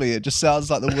asked me. It just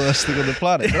sounds like the worst thing on the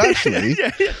planet. But actually,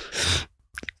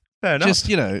 fair enough. just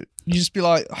you just be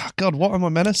like, oh, "God, what am I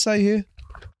meant to say here?"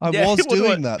 I was what do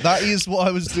doing that. That is what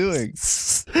I was doing.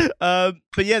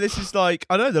 But yeah, this is like,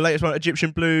 I don't know, the latest one,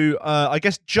 Egyptian Blue, I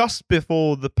guess just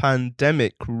before the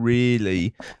pandemic,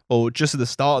 really, or just at the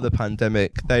start of the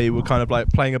pandemic, they were kind of like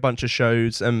playing a bunch of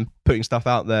shows and putting stuff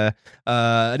out there.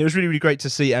 And it was really, really great to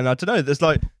see. And I don't know, there's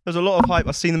a lot of hype.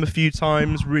 I've seen them a few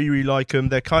times, really, really like them.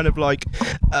 They're kind of like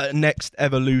next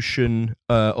evolution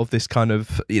of this kind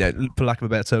of, for lack of a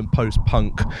better term,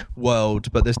 post-punk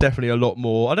world. But there's definitely a lot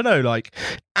more, I don't know, like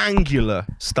angular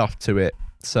stuff to it.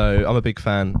 So I'm a big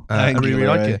fan. I really, really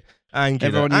like it. Angular.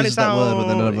 Everyone uses that word, but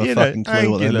they don't have a fucking clue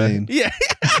what they mean. Yeah,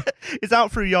 it's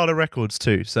out through Yada Records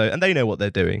too. So, and they know what they're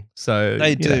doing. So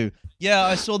they do. Yeah,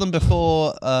 I saw them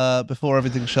before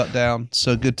everything shut down.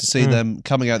 So good to see them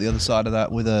coming out the other side of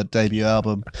that with a debut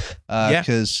album.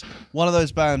 Because one of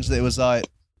those bands that it was like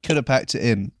could have packed it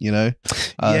in, so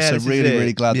really,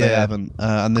 really glad they haven't.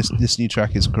 And this new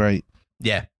track is great.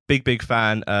 Yeah. Big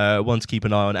fan. One to keep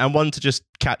an eye on, and one to just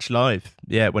catch live.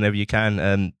 Yeah, whenever you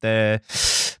can. They're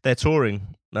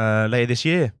touring later this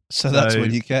year, so that's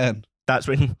when you can. That's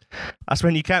when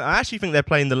you can. I actually think they're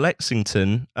playing the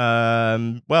Lexington.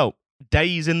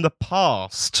 Days in the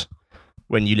past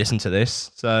when you listen to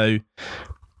this. So,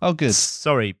 oh, good.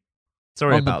 Sorry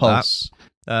on about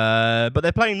that. But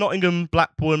they're playing Nottingham,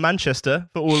 Blackpool, and Manchester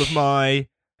for all of my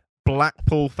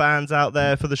Blackpool fans out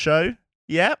there for the show.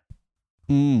 Yep.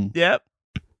 Yep.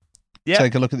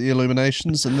 Take a look at the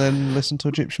illuminations and then listen to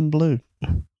Egyptian Blue.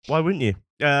 Why wouldn't you?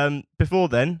 Before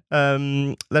then,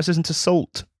 let's listen to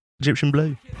Salt, Egyptian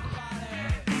Blue.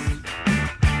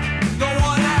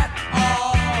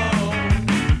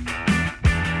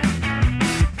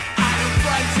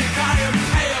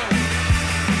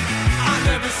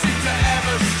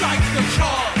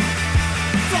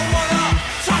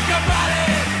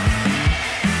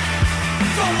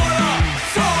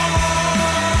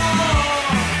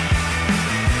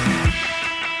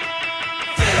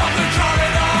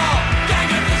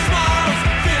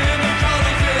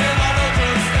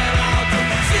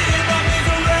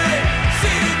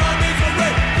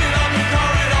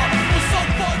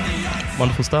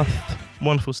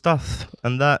 Wonderful stuff.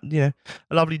 And that, a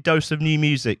lovely dose of new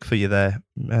music for you there,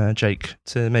 Jake,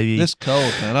 to maybe... It's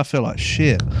cold, man. I feel like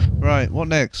shit. Right, what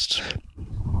next?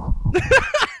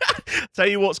 Tell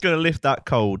you what's going to lift that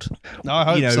cold. No, I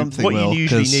hope something what will, you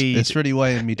usually need it's really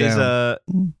weighing me down.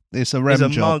 It's a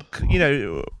REM job. Mug,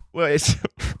 it's...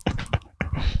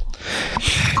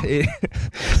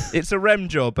 it's a REM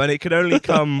job, and it can only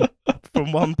come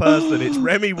from one person. It's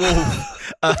Remi Wolf,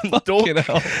 Dork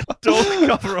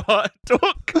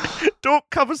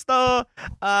cover star,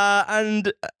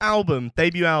 and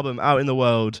debut album out in the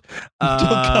world. Dork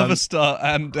cover star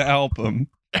and album.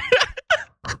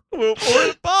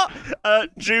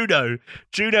 Juno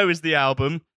is the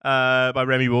album by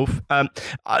Remi Wolf.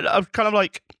 I've kind of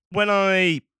like, when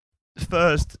I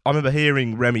remember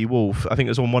hearing Remi Wolf, I think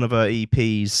it was on one of her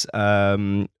EPs,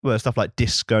 stuff like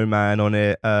Disco Man on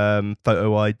it,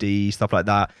 Photo ID, stuff like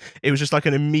that. It was just like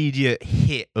an immediate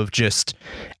hit of just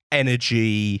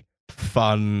energy,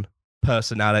 fun,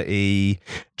 personality,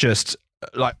 just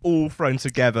like all thrown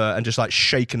together and just like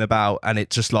shaken about, and it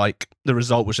just like the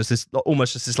result was just this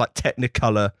almost just this like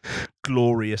Technicolor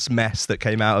glorious mess that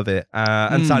came out of it,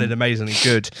 and sounded amazingly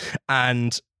good.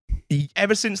 And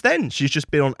ever since then, she's just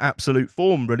been on absolute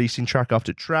form, releasing track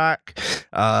after track,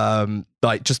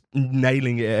 like just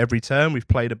nailing it at every turn. We've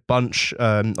played a bunch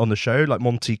on the show, like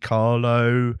Monte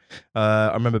Carlo.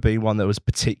 I remember being one that was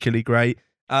particularly great,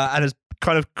 and has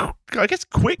kind of, I guess,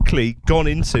 quickly gone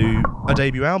into a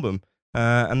debut album,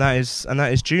 and that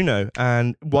is Juno,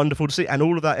 and wonderful to see. And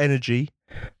all of that energy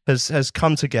has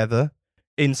come together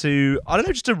into, I don't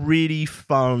know, just a really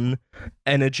fun,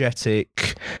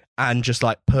 energetic, and just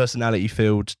like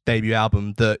personality-filled debut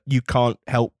album that you can't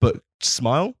help but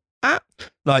smile at.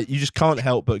 Like, you just can't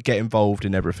help but get involved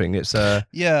in everything. It's a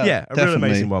real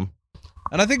amazing one.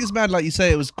 And I think it's mad, like you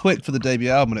say, it was quick for the debut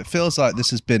album, and it feels like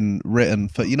this has been written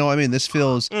for, you know what I mean? This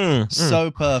feels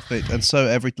so perfect, and so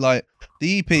like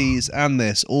the EPs and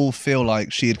this all feel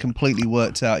like she had completely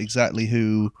worked out exactly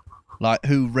who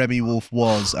Remi Wolf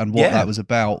was and what that was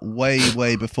about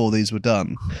way before these were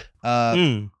done.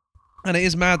 And it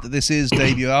is mad that this is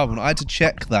debut album. I had to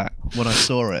check that when I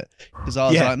saw it, because I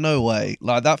was like, no way.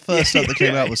 Like, that first stuff that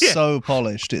came out was so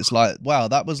polished. It's like, wow,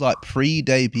 that was like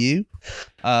pre-debut.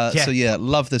 So yeah,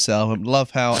 love this album.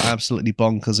 Love how absolutely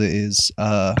bonkers it is.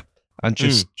 And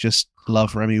just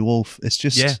love Remi Wolf. It's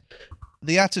just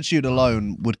the attitude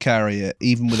alone would carry it,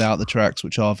 even without the tracks,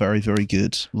 which are very, very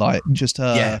good. Like, just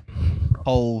her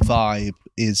whole vibe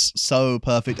is so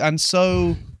perfect and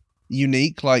so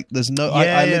unique. Like, there's no,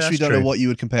 I literally don't know what you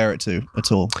would compare it to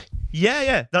at all.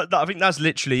 I think that's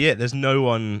literally it. There's no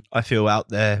one, I feel, out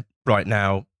there right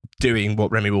now doing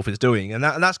what Remi Wolf is doing, and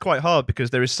that's quite hard,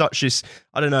 because there is such this,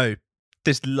 I don't know,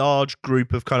 this large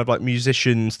group of kind of like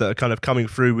musicians that are kind of coming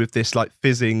through with this like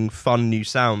fizzing, fun new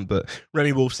sound, but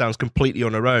Remi Wolf sounds completely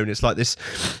on her own. It's like this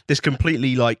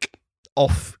completely like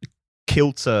off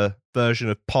kilter version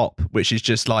of pop, which is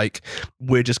just like,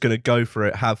 we're just going to go for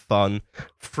it, have fun,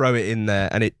 throw it in there,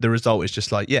 and the result is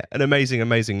just like, an amazing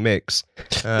mix.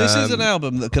 This is an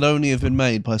album that could only have been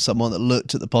made by someone that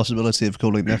looked at the possibility of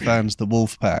calling their fans the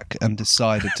Wolf Pack and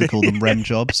decided to call them Rem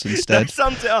Jobs instead. That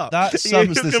sums it up. That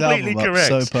sums this album up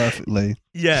so perfectly.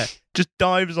 Yeah, just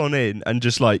dives on in and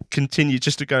just like continues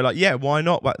just to go like, why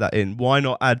not whack that in? Why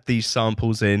not add these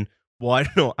samples in? Why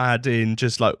not add in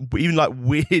just like even like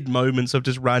weird moments of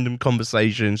just random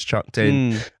conversations chucked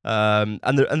in? And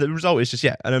the result is just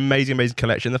an amazing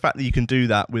collection. The fact that you can do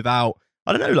that without,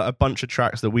 I don't know, like a bunch of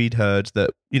tracks that we'd heard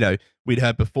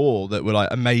before that were like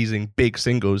amazing big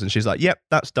singles, and she's like, yep,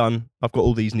 that's done. I've got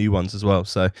all these new ones as well.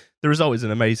 So the result is an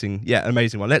amazing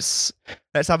one. Let's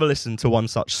have a listen to one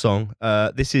such song.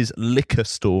 This is Liquor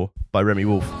Store by Remi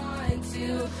Wolf.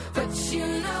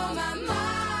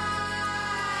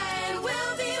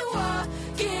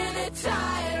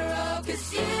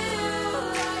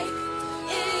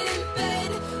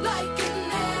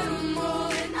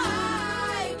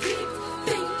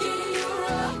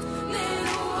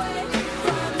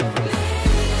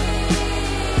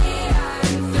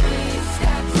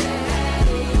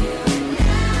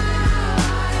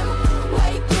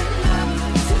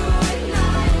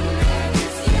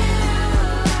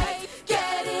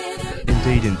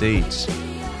 Indeed.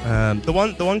 The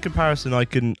one comparison I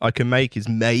can make is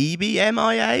maybe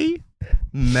MIA,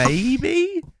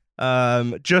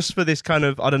 just for this kind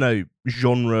of, I don't know,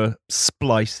 genre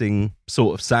splicing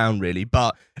sort of sound, really.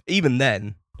 But even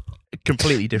then,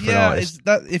 completely different artist.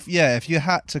 If you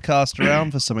had to cast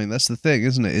around for something, that's the thing,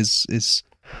 isn't it?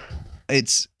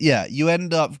 You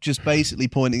end up just basically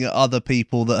pointing at other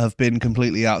people that have been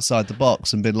completely outside the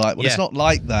box and been like, well, it's not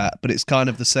like that, but it's kind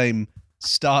of the same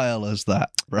style as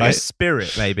that, right? Like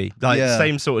spirit, maybe, like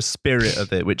same sort of spirit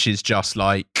of it, which is just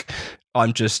like,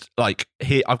 I'm just like,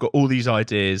 here, I've got all these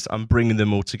ideas, I'm bringing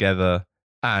them all together,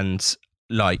 and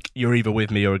like, you're either with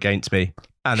me or against me,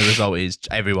 and the result is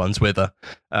everyone's with her.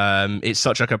 It's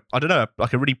such like a, I don't know,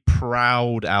 like a really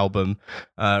proud album,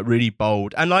 really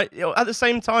bold, and like, you know, at the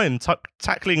same time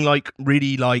tackling like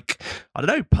really like, I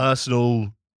don't know,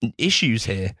 personal issues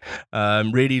here.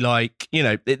 Really like, you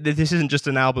know, this isn't just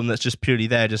an album that's just purely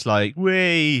there, just like,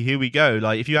 way, here we go.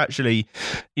 Like, if you actually,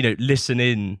 you know, listen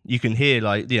in, you can hear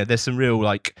like, you know, there's some real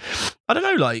like, I don't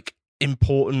know, like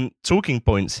important talking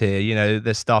points here. You know,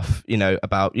 there's stuff, you know,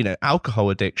 about, you know,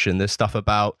 alcohol addiction. There's stuff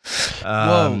about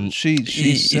she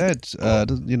said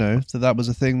you know, that was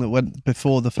a thing that went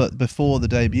before the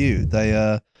debut.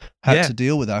 They had to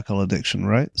deal with alcohol addiction,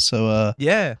 right? So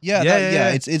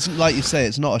it's like you say,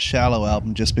 it's not a shallow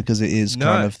album just because it is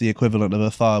kind of the equivalent of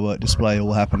a firework display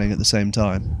all happening at the same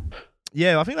time.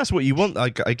 I think that's what you want, I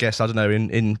guess, I don't know,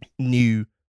 in new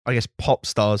I guess, pop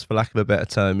stars, for lack of a better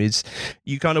term, is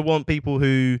you kind of want people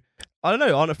who, I don't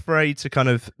know, aren't afraid to kind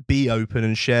of be open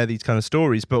and share these kind of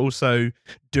stories, but also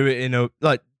do it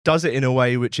does it in a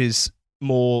way which is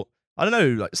more, I don't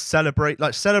know,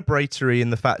 celebratory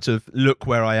in the fact of, look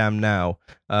where I am now.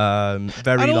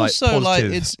 Very and like also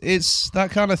positive. like it's that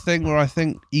kind of thing where I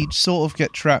think you sort of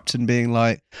get trapped in being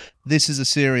like, this is a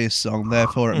serious song,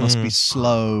 therefore it must be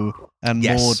slow and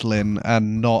Yes. maudlin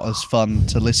and not as fun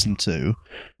to listen to.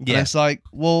 Yeah. And it's like,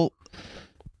 well,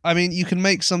 I mean, you can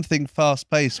make something fast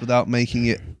paced without making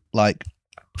it like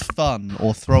fun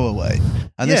or throwaway.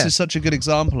 And this Yeah. is such a good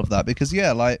example of that because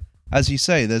like, as you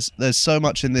say, there's so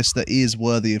much in this that is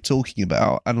worthy of talking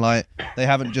about, and like they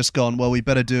haven't just gone, well, we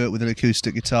better do it with an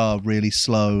acoustic guitar really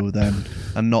slow then,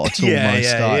 and not at all my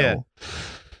style.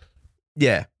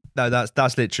 Yeah, no,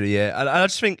 that's literally it. And I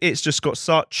just think it's just got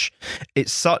such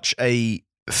a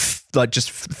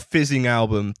just fizzing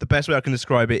album. The best way I can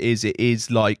describe it is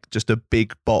like just a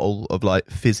big bottle of like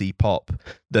fizzy pop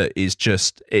that is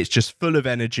just full of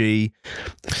energy,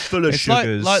 full of It's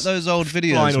sugars. like those old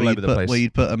videos flying all over the place. where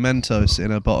you'd put a Mentos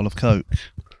in a bottle of Coke.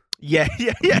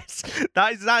 Yes.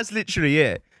 That's literally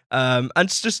it. And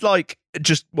it's just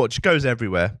goes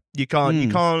everywhere. You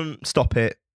can't stop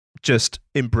it. Just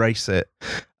embrace it.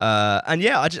 And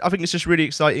yeah, I think it's just really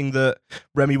exciting that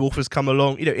Remi Wolf has come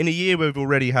along. You know, in a year where we've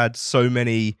already had so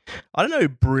many, I don't know,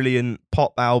 brilliant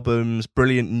pop albums,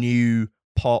 brilliant new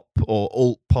pop or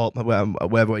alt pop,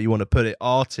 wherever you want to put it,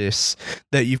 artists,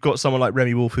 that you've got someone like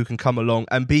Remi Wolf who can come along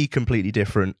and be completely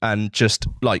different and just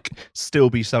like still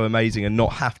be so amazing and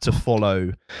not have to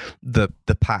follow the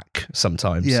pack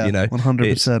sometimes. Yeah, you know,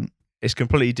 100%. It's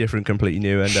completely different, completely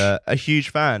new, and a huge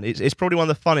fan. It's probably one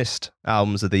of the funnest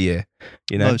albums of the year.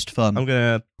 You know, Most fun. I'm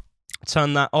gonna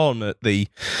turn that on at the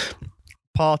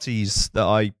parties that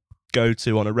I go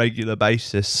to on a regular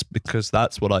basis because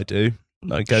that's what I do.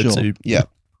 I go to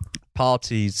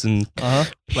parties and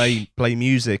play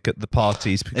music at the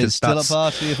parties because It's still a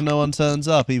party if no one turns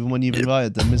up, even when you've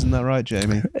invited them. Isn't that right,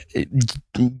 Jamie?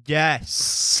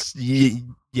 Yes.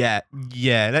 Yeah.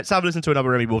 Let's have a listen to another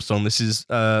Remi Wolf song. This is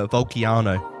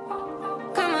Volcano.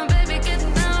 Come on, baby, get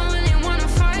down when you wanna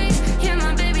fight. Yeah,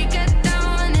 my baby, get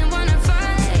down when you wanna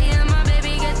fight. Yeah, my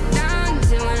baby, get down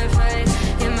 'cause you wanna fight.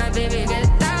 Yeah, my baby,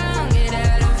 get down, get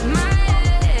out of my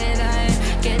head.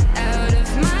 I get out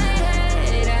of my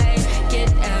head. I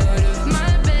get out of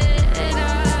my bed. I get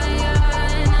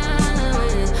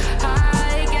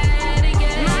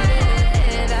my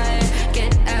head. I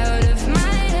get out of my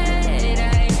head.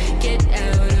 I get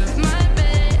out of my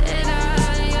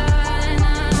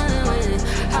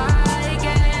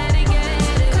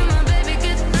bed. Come on, baby,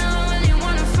 get down when you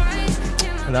wanna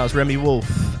fight. And that was Remi Wolf.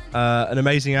 An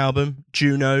amazing album,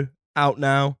 Juno, out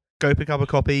now. Go pick up a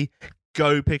copy.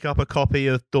 Go pick up a copy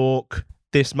of Dork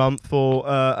this month for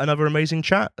another amazing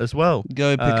chat as well.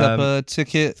 Go pick up a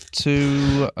ticket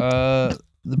to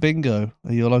the bingo,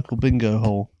 your local bingo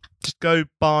hall. Just go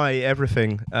buy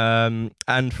everything. And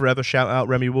forever shout out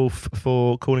Remi Wolf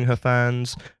for calling her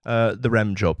fans the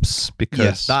Rem jobs,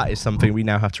 because that is something we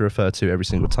now have to refer to every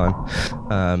single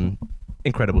time.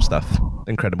 Incredible stuff.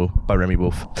 Incredible by Remi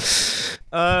Wolf.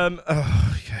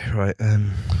 Okay, right.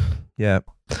 Yeah.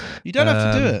 You don't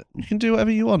have to do it. You can do whatever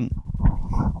you want.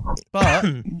 But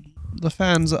the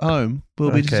fans at home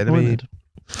will be Okay, let me-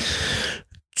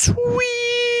 disappointed.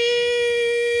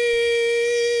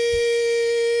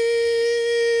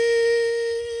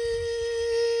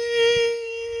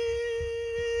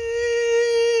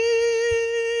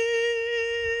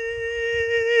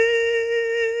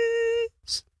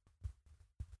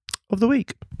 Of the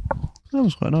week. That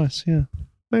was quite nice, yeah.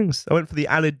 Thanks. I went for the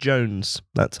Alid Jones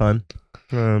that time.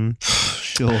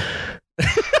 Sure.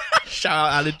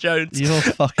 Shout out Alid Jones. Your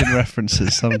fucking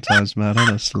references sometimes, man,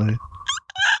 honestly.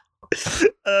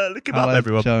 Look him up, Alec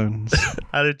everyone. Jones.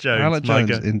 Alid Jones. Alec my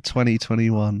Jones God. in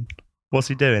 2021. What's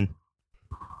he doing?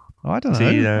 I don't Is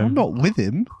know. he, I'm not with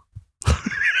him.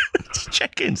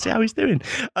 Check in, see how he's doing.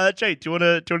 Jake, do you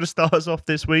want to start us off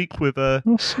this week with a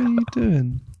What's he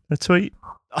doing? tweet?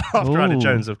 After Alid Ooh.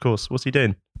 Jones, of course. What's he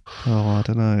doing? Oh, I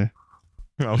don't know.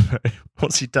 Oh no.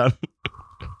 What's he done?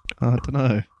 I don't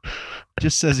know.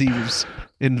 Just says he was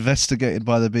investigated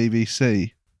by the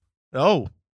BBC. Oh.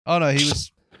 Oh no, he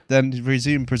was then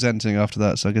resumed presenting after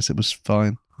that, so I guess it was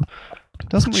fine.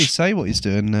 Doesn't really say what he's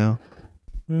doing now.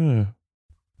 Hmm.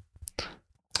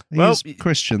 He Well, is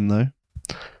Christian though.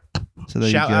 So there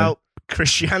Shout you go. out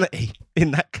Christianity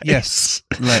in that case. Yes,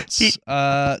 let's. He-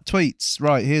 Tweets.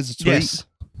 Right, here's a tweet. Yes.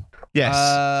 Yes.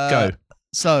 Uh, Go.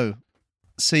 So,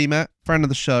 C-Matt, friend of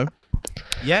the show,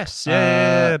 Yes.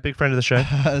 Yeah. Big friend of the show.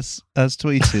 has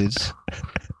tweeted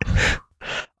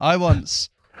I once,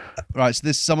 right,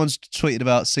 so someone's tweeted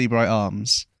about Seabright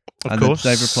Arms. Of And course.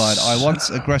 then they've replied, I once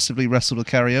aggressively wrestled a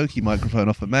karaoke microphone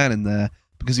off a man in there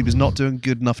because he was not doing a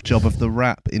good enough job of the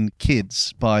rap in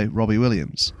Kids by Robbie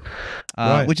Williams.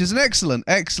 Right. Which is an excellent,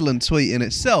 excellent tweet in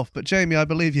itself. But Jamie, I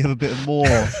believe you have a bit more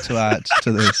to add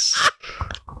to this.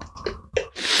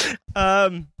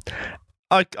 I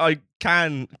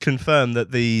can confirm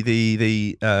that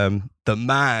the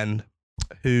man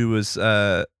who was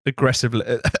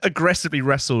aggressively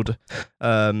wrestled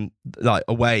like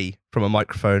away from a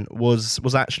microphone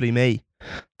was actually me.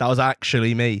 That was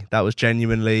actually me. That was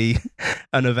genuinely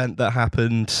an event that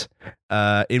happened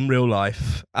in real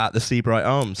life at the Seabright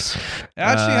Arms. It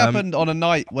actually happened on a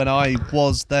night when I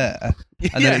was there.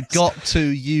 And then it got to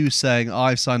you saying,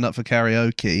 I've signed up for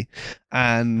karaoke.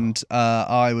 And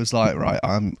I was like, right,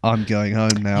 I'm going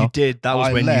home now. You did. That was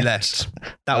I when left. you left.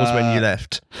 That was when you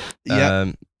left.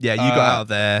 Yeah. Yeah, you got out of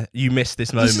there. You missed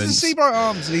this moment. This is the Seabright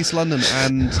Arms in East London,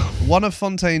 and one of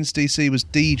Fontaine's DC was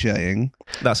DJing.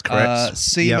 That's correct.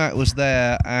 CMAC was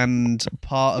there, and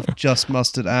part of Just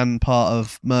Mustard and part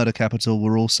of Murder Capital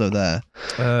were also there.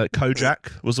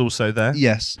 Kojak was also there.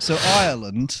 Yes. So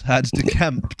Ireland had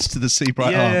decamped to the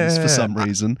Seabright Arms for some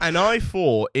reason. And I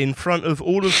thought, in front of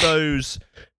all of those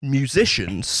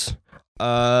musicians,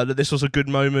 that this was a good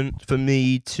moment for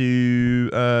me to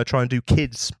try and do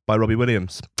Kids by Robbie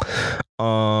Williams.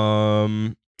 Let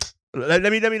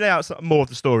me lay out some more of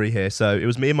the story here. So it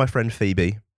was me and my friend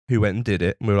Phoebe who went and did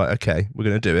it. And we were like, okay, we're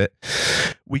going to do it.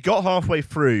 We got halfway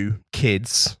through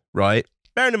Kids, right?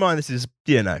 Bearing in mind this is,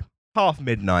 half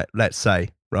midnight, let's say,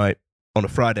 right? On a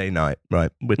Friday night,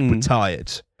 right? We're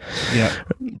tired. Yeah.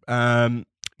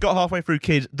 Got halfway through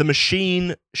Kids. The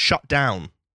machine shut down.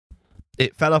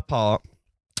 It fell apart.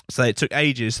 So it took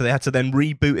ages, so they had to then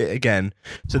reboot it again.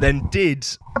 So then did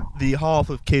the half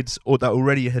of Kids or that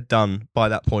already had done by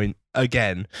that point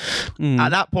again.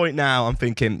 At that point now, I'm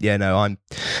thinking, I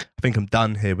think I'm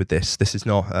done here with this. This is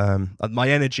not. My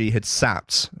energy had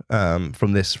sapped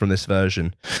from this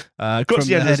version. From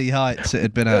the heady heights it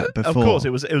had been at before. Of course, it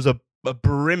was a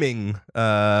brimming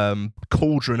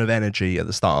cauldron of energy at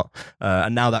the start,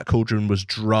 and now that cauldron was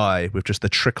dry with just the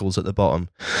trickles at the bottom.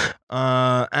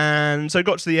 And so I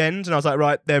got to the end, and I was like,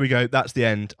 right, there we go, that's the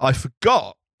end. I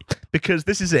forgot, because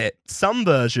this is it. Some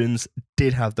versions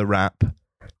did have the rap,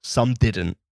 some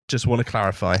didn't. Just want to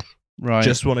clarify. Right.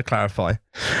 Just want to clarify.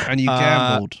 And you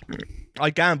gambled. I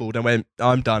gambled and went,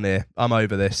 I'm done here. I'm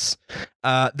over this.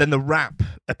 Then the rap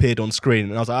appeared on screen,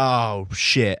 and I was like, oh,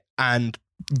 shit. And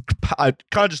I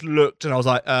kind of just looked and I was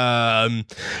like, that,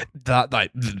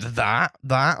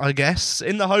 I guess,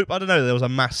 in the hope, I don't know, there was a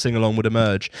mass sing-along would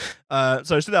emerge. So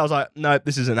I was like, no,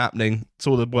 this isn't happening.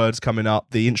 Saw the words coming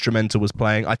up. The instrumental was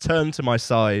playing. I turned to my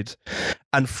side,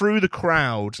 and through the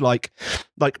crowd, like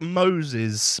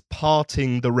Moses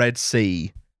parting the Red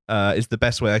Sea, is the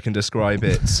best way I can describe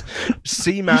it.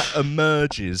 CMAT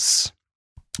emerges,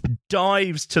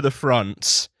 dives to the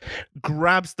front,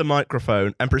 grabs the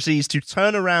microphone, and proceeds to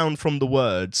turn around from the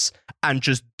words and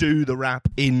just do the rap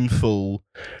in full,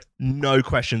 no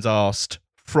questions asked,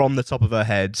 from the top of her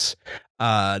head.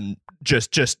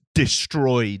 Just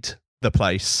destroyed the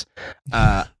place,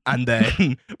 and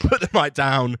then put the mic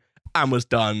down and was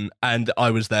done. And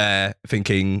I was there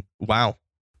thinking, wow,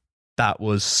 that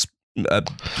was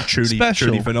truly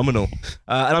phenomenal,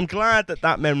 and I'm glad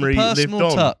that memory lived Personal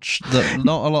on. touch that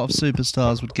not a lot of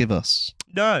superstars would give us.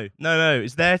 No,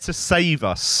 it's there to save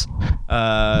us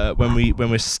when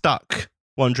we're stuck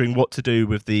wondering what to do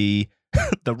with the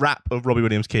the rap of Robbie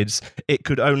Williams Kids. It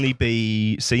could only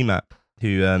be CMAP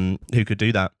who could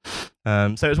do that.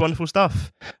 So it was wonderful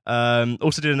stuff.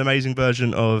 Also did an amazing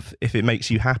version of If It Makes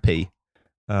You Happy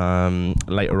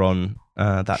later on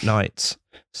that night.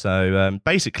 So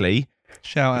basically,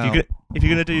 Shout out. if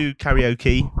you're gonna do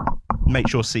karaoke, make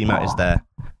sure CMAT is there.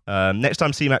 Next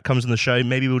time CMAT comes on the show,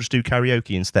 maybe we'll just do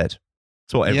karaoke instead.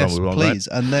 That's what everyone Yes, will want, please.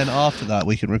 And then after that,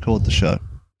 we can record the show.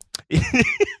 right?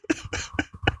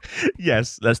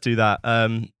 Yes, let's do that.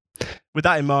 With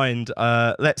that in mind,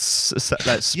 let's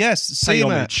Yes, pay CMAT,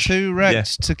 homage. Too Wrecked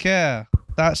Yes. to Care.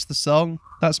 That's the song.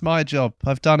 That's my job.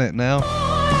 I've done it now.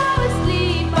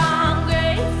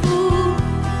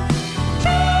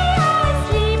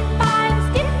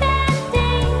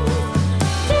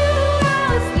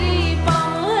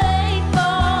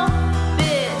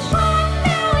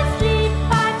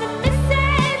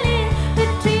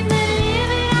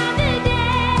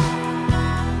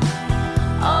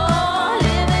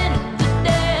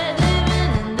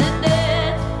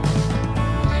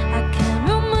 I can't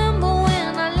remember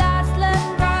when I last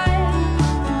left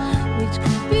right, which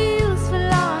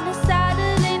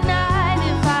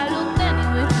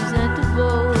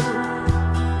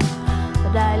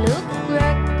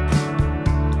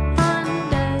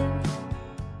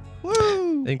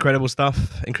Incredible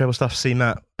stuff. Incredible stuff. See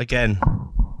Matt again,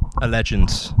 a legend.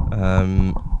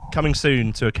 Coming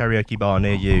soon to a karaoke bar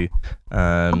near you.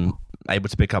 Able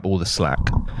to pick up all the slack,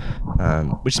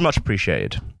 which is much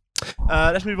appreciated.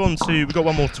 Let's move on to. We've got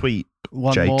one more tweet.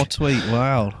 One Jake. more tweet.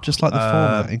 Wow. Just like the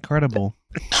format. Incredible.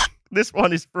 This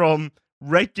one is from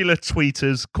regular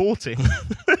tweeters courting.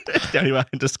 The only way I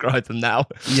can describe them now.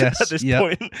 Yes. At this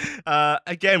point.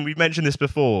 Again, we've mentioned this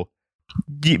before.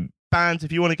 Bands,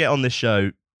 if you want to get on this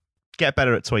show, get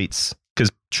better at tweets. Because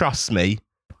trust me,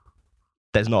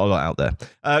 there's not a lot out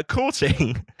there.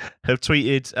 Courting have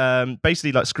tweeted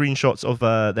basically like screenshots of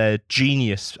their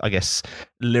genius, I guess,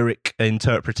 lyric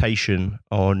interpretation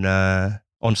on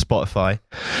Spotify.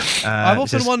 I've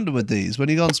often wondered with these, when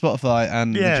you go on Spotify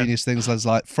and the genius things as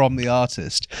like from the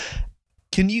artist,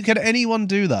 can anyone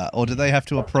do that, or do they have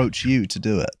to approach you to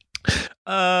do it?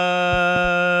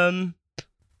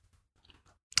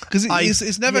 Because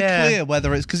it's never clear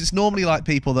whether it's because it's normally like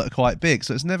people that are quite big,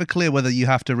 so it's never clear whether you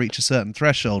have to reach a certain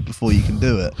threshold before you can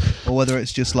do it, or whether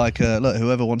it's just like look,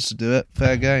 whoever wants to do it,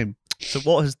 fair game. So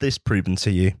what has this proven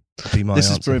to you? Be my This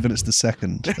has answer. proven it's the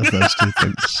second of those two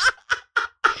things.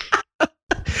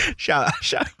 Shout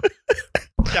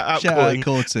out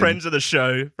Courting. Friends of the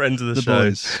show. The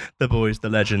boys. The boys, the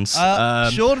legends.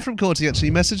 Sean from Courting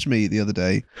actually messaged me the other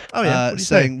day Oh yeah, what did he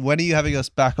say? saying, when are you having us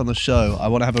back on the show? I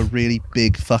want to have a really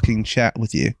big fucking chat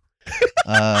with you.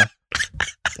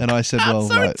 And I said, well,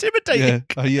 so right. intimidating.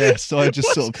 Yeah. So I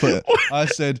just sort of put it. I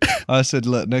said,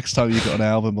 look, next time you got an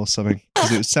album or something,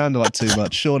 because it sounded like too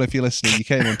much. Sean, if you're listening, you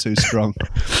came on too strong.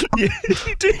 You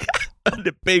do have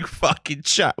a big fucking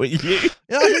chat with you.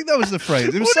 Yeah, I think that was the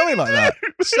phrase. It was something like that.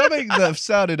 Something that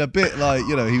sounded a bit like,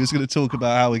 he was going to talk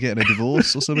about how we're getting a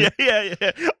divorce or something. Yeah.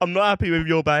 I'm not happy with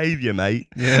your behaviour, mate.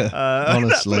 Yeah, That's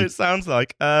honestly. what it sounds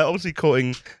like. Obviously,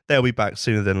 Courting, they'll be back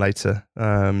sooner than later.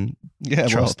 Yeah,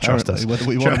 Trust apparently, us. whether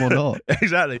we want them or not.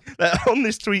 Exactly. On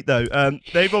this tweet, though,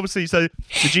 they've obviously the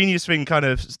genius thing kind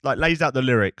of like lays out the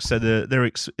lyrics. So the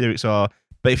lyrics are,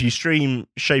 but if you stream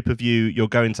Shape of You, you're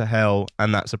going to hell,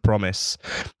 and that's a promise.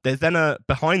 There's then a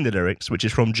behind the lyrics, which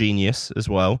is from Genius as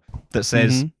well, that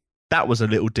says that was a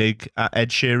little dig at Ed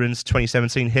Sheeran's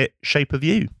 2017 hit Shape of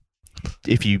You.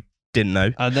 If you didn't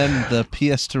know. And then the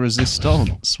pièce de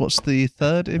résistance. What's the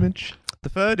third image? The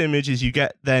third image is you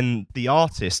get then the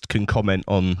artist can comment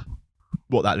on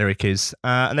what that lyric is,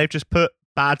 and they've just put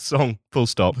bad song, full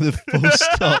stop. Full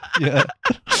stop, yeah.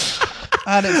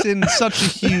 And it's in such a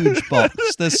huge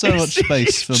box. There's so much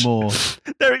space for more.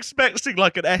 They're expecting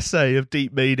like an essay of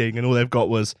deep meaning, and all they've got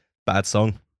was bad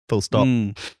song, full stop.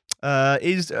 What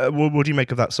do you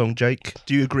make of that song, Jake?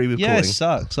 Do you agree with Yeah, it Courting?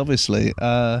 sucks, obviously.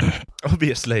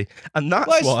 Obviously, and that's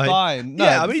Well, it's why. fine. No,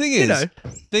 Yeah, I the mean,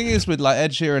 thing is with like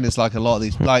Ed Sheeran is like a lot of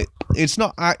these, like it's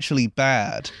not actually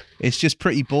bad. It's just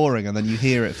pretty boring, and then you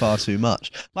hear it far too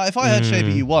much. Like if I heard Shape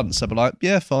of You once, I'd be like,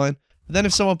 yeah, fine. But then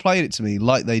if someone played it to me,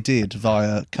 like they did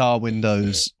via car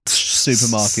windows,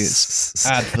 supermarkets,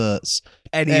 adverts,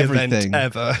 any everything, event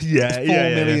ever, yeah, 4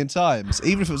 yeah. million times.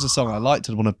 Even if it was a song I liked,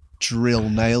 I'd want to drill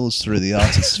nails through the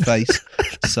artist's face.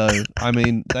 So I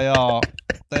mean, they are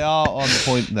on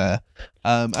point there,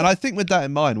 and I think with that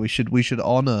in mind, we should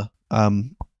honor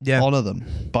them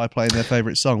by playing their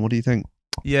favorite song. What do you think?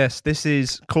 Yes, this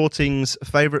is Courting's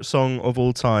favourite song of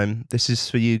all time. This is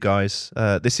for you guys.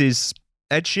 This is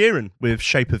Ed Sheeran with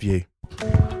Shape of You.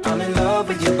 I'm in love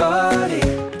with your body.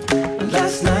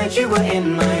 Last night you were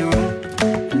in my room,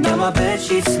 and now my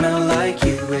bedsheets smell like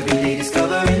you. Every day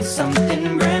discovering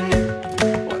something brand new.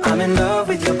 Well, I'm in love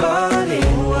with your body.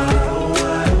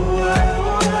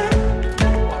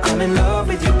 I'm in love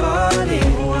with your body.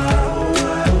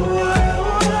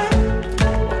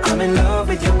 I'm in love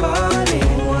with your body.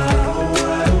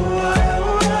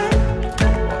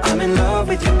 I'm in love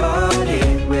with your body.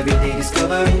 Every day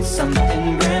discovering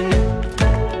something brand new.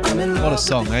 I'm in love. What a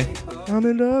song, eh? I'm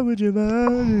in love with your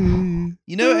body.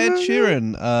 You know, Ed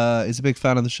Sheeran is a big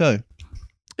fan of the show.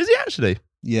 Is he actually?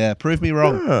 Yeah, prove me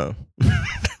wrong. Oh.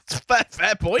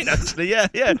 fair point, actually. Yeah.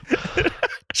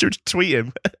 Should tweet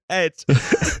him. Ed,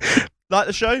 like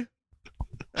the show?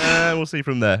 We'll see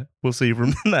from there.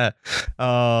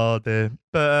 Oh dear.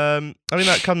 But I mean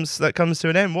that comes to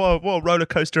an end. What a roller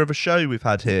coaster of a show we've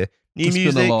had here. New It's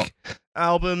been a lot. music,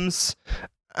 albums,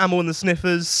 Amyl and the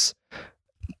Sniffers,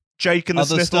 Jake and the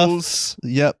Other Sniffles. stuff.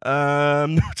 Yep.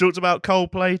 Talked about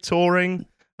Coldplay touring.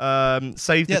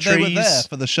 Save the Yeah, trees. they were there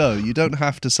for the show. You don't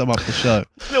have to sum up the show.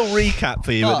 Little recap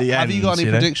for you at the end. Have you got any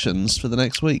know? predictions for the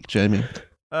next week, Jamie?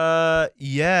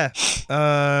 Yeah.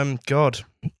 God,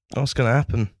 what's gonna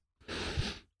happen?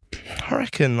 I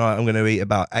reckon I'm gonna eat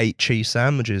about 8 cheese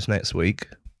sandwiches next week.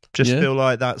 Just Yeah. feel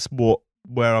like that's what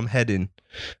where I'm heading.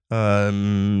 I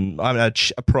haven't had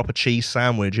a proper cheese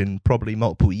sandwich in probably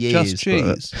multiple years. Just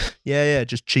cheese. Yeah,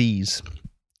 just cheese.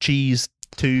 Cheese,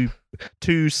 two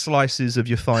slices of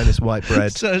your finest white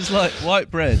bread. So it's like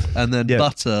white bread and then Yeah.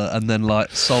 butter and then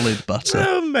like solid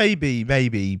butter. Maybe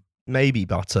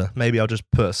butter. Maybe I'll just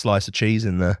put a slice of cheese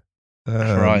in there.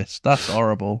 Christ, that's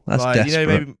horrible. That's like,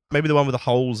 desperate. maybe the one with the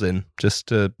holes in, just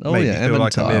to Oh, make yeah, me feel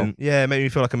like I'm Emmentaler. in. Make me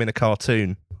feel like I'm in a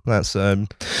cartoon. That's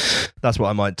what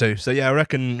I might do. So yeah, I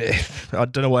reckon I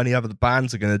don't know what any other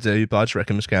bands are going to do, but I just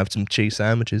reckon I'm just going to have some cheese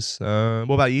sandwiches.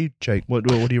 What about you, Jake? What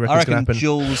do you reckon's I going to reckon happen?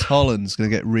 Jules Holland's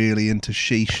going to get really into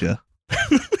shisha.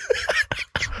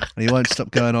 And he won't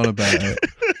stop going on about it.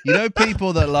 You know,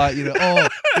 people that like, you want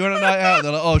a night out?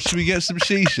 They're like, oh, should we get some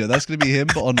shisha? That's going to be him,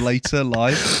 but on later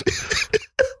live.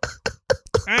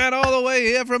 And all the way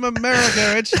here from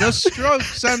America, it's the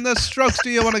Strokes and the Strokes. Do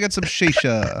you want to get some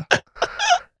shisha?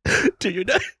 Do you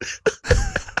know?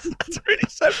 It's really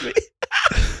sent me.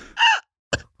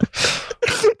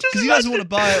 Because he doesn't want to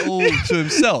buy it all to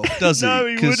himself, does he? No,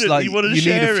 he 'Cause, wouldn't. Like, He wanted to you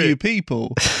need share a few it.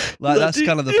 people. Like, that's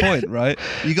kind of the point, right?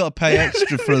 You got to pay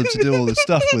extra for them to do all the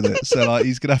stuff with it. So, like,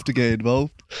 he's gonna have to get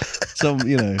involved. That's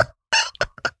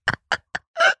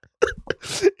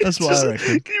what I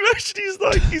reckon. Can you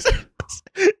imagine?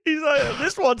 He's like,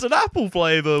 this one's an apple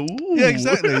flavour. Yeah,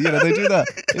 exactly. They do that.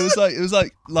 It was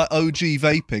like OG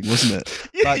vaping, wasn't it?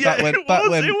 Like back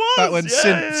when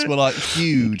synths were like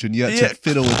huge and you had to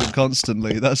fiddle with them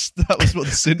constantly. That was what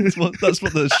the synth was. That's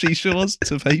what the shisha was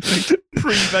to vaping.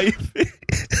 Pre-vaping.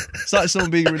 It's like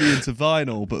someone being really into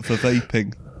vinyl, but for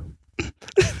vaping.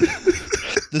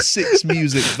 The 6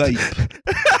 Music vape.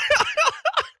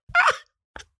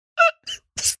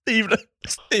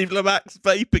 Steve Lamac's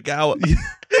vaping hour.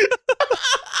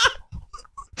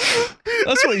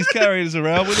 That's what he's carrying us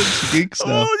around with him for gigs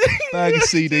now. Bag of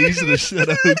CDs and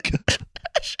a hookah.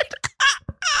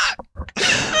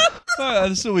 Alright,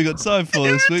 that's all we got time for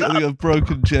this week. We got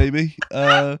Broken Jamie.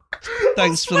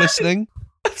 Thanks for listening.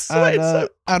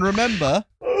 And remember,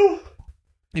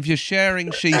 if you're sharing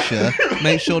shisha,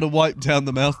 make sure to wipe down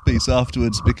the mouthpiece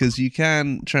afterwards, because you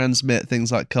can transmit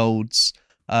things like colds.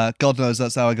 God knows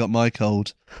that's how I got my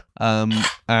cold, and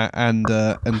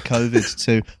COVID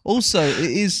too. Also, it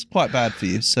is quite bad for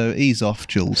you, so ease off,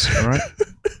 Jules. All right.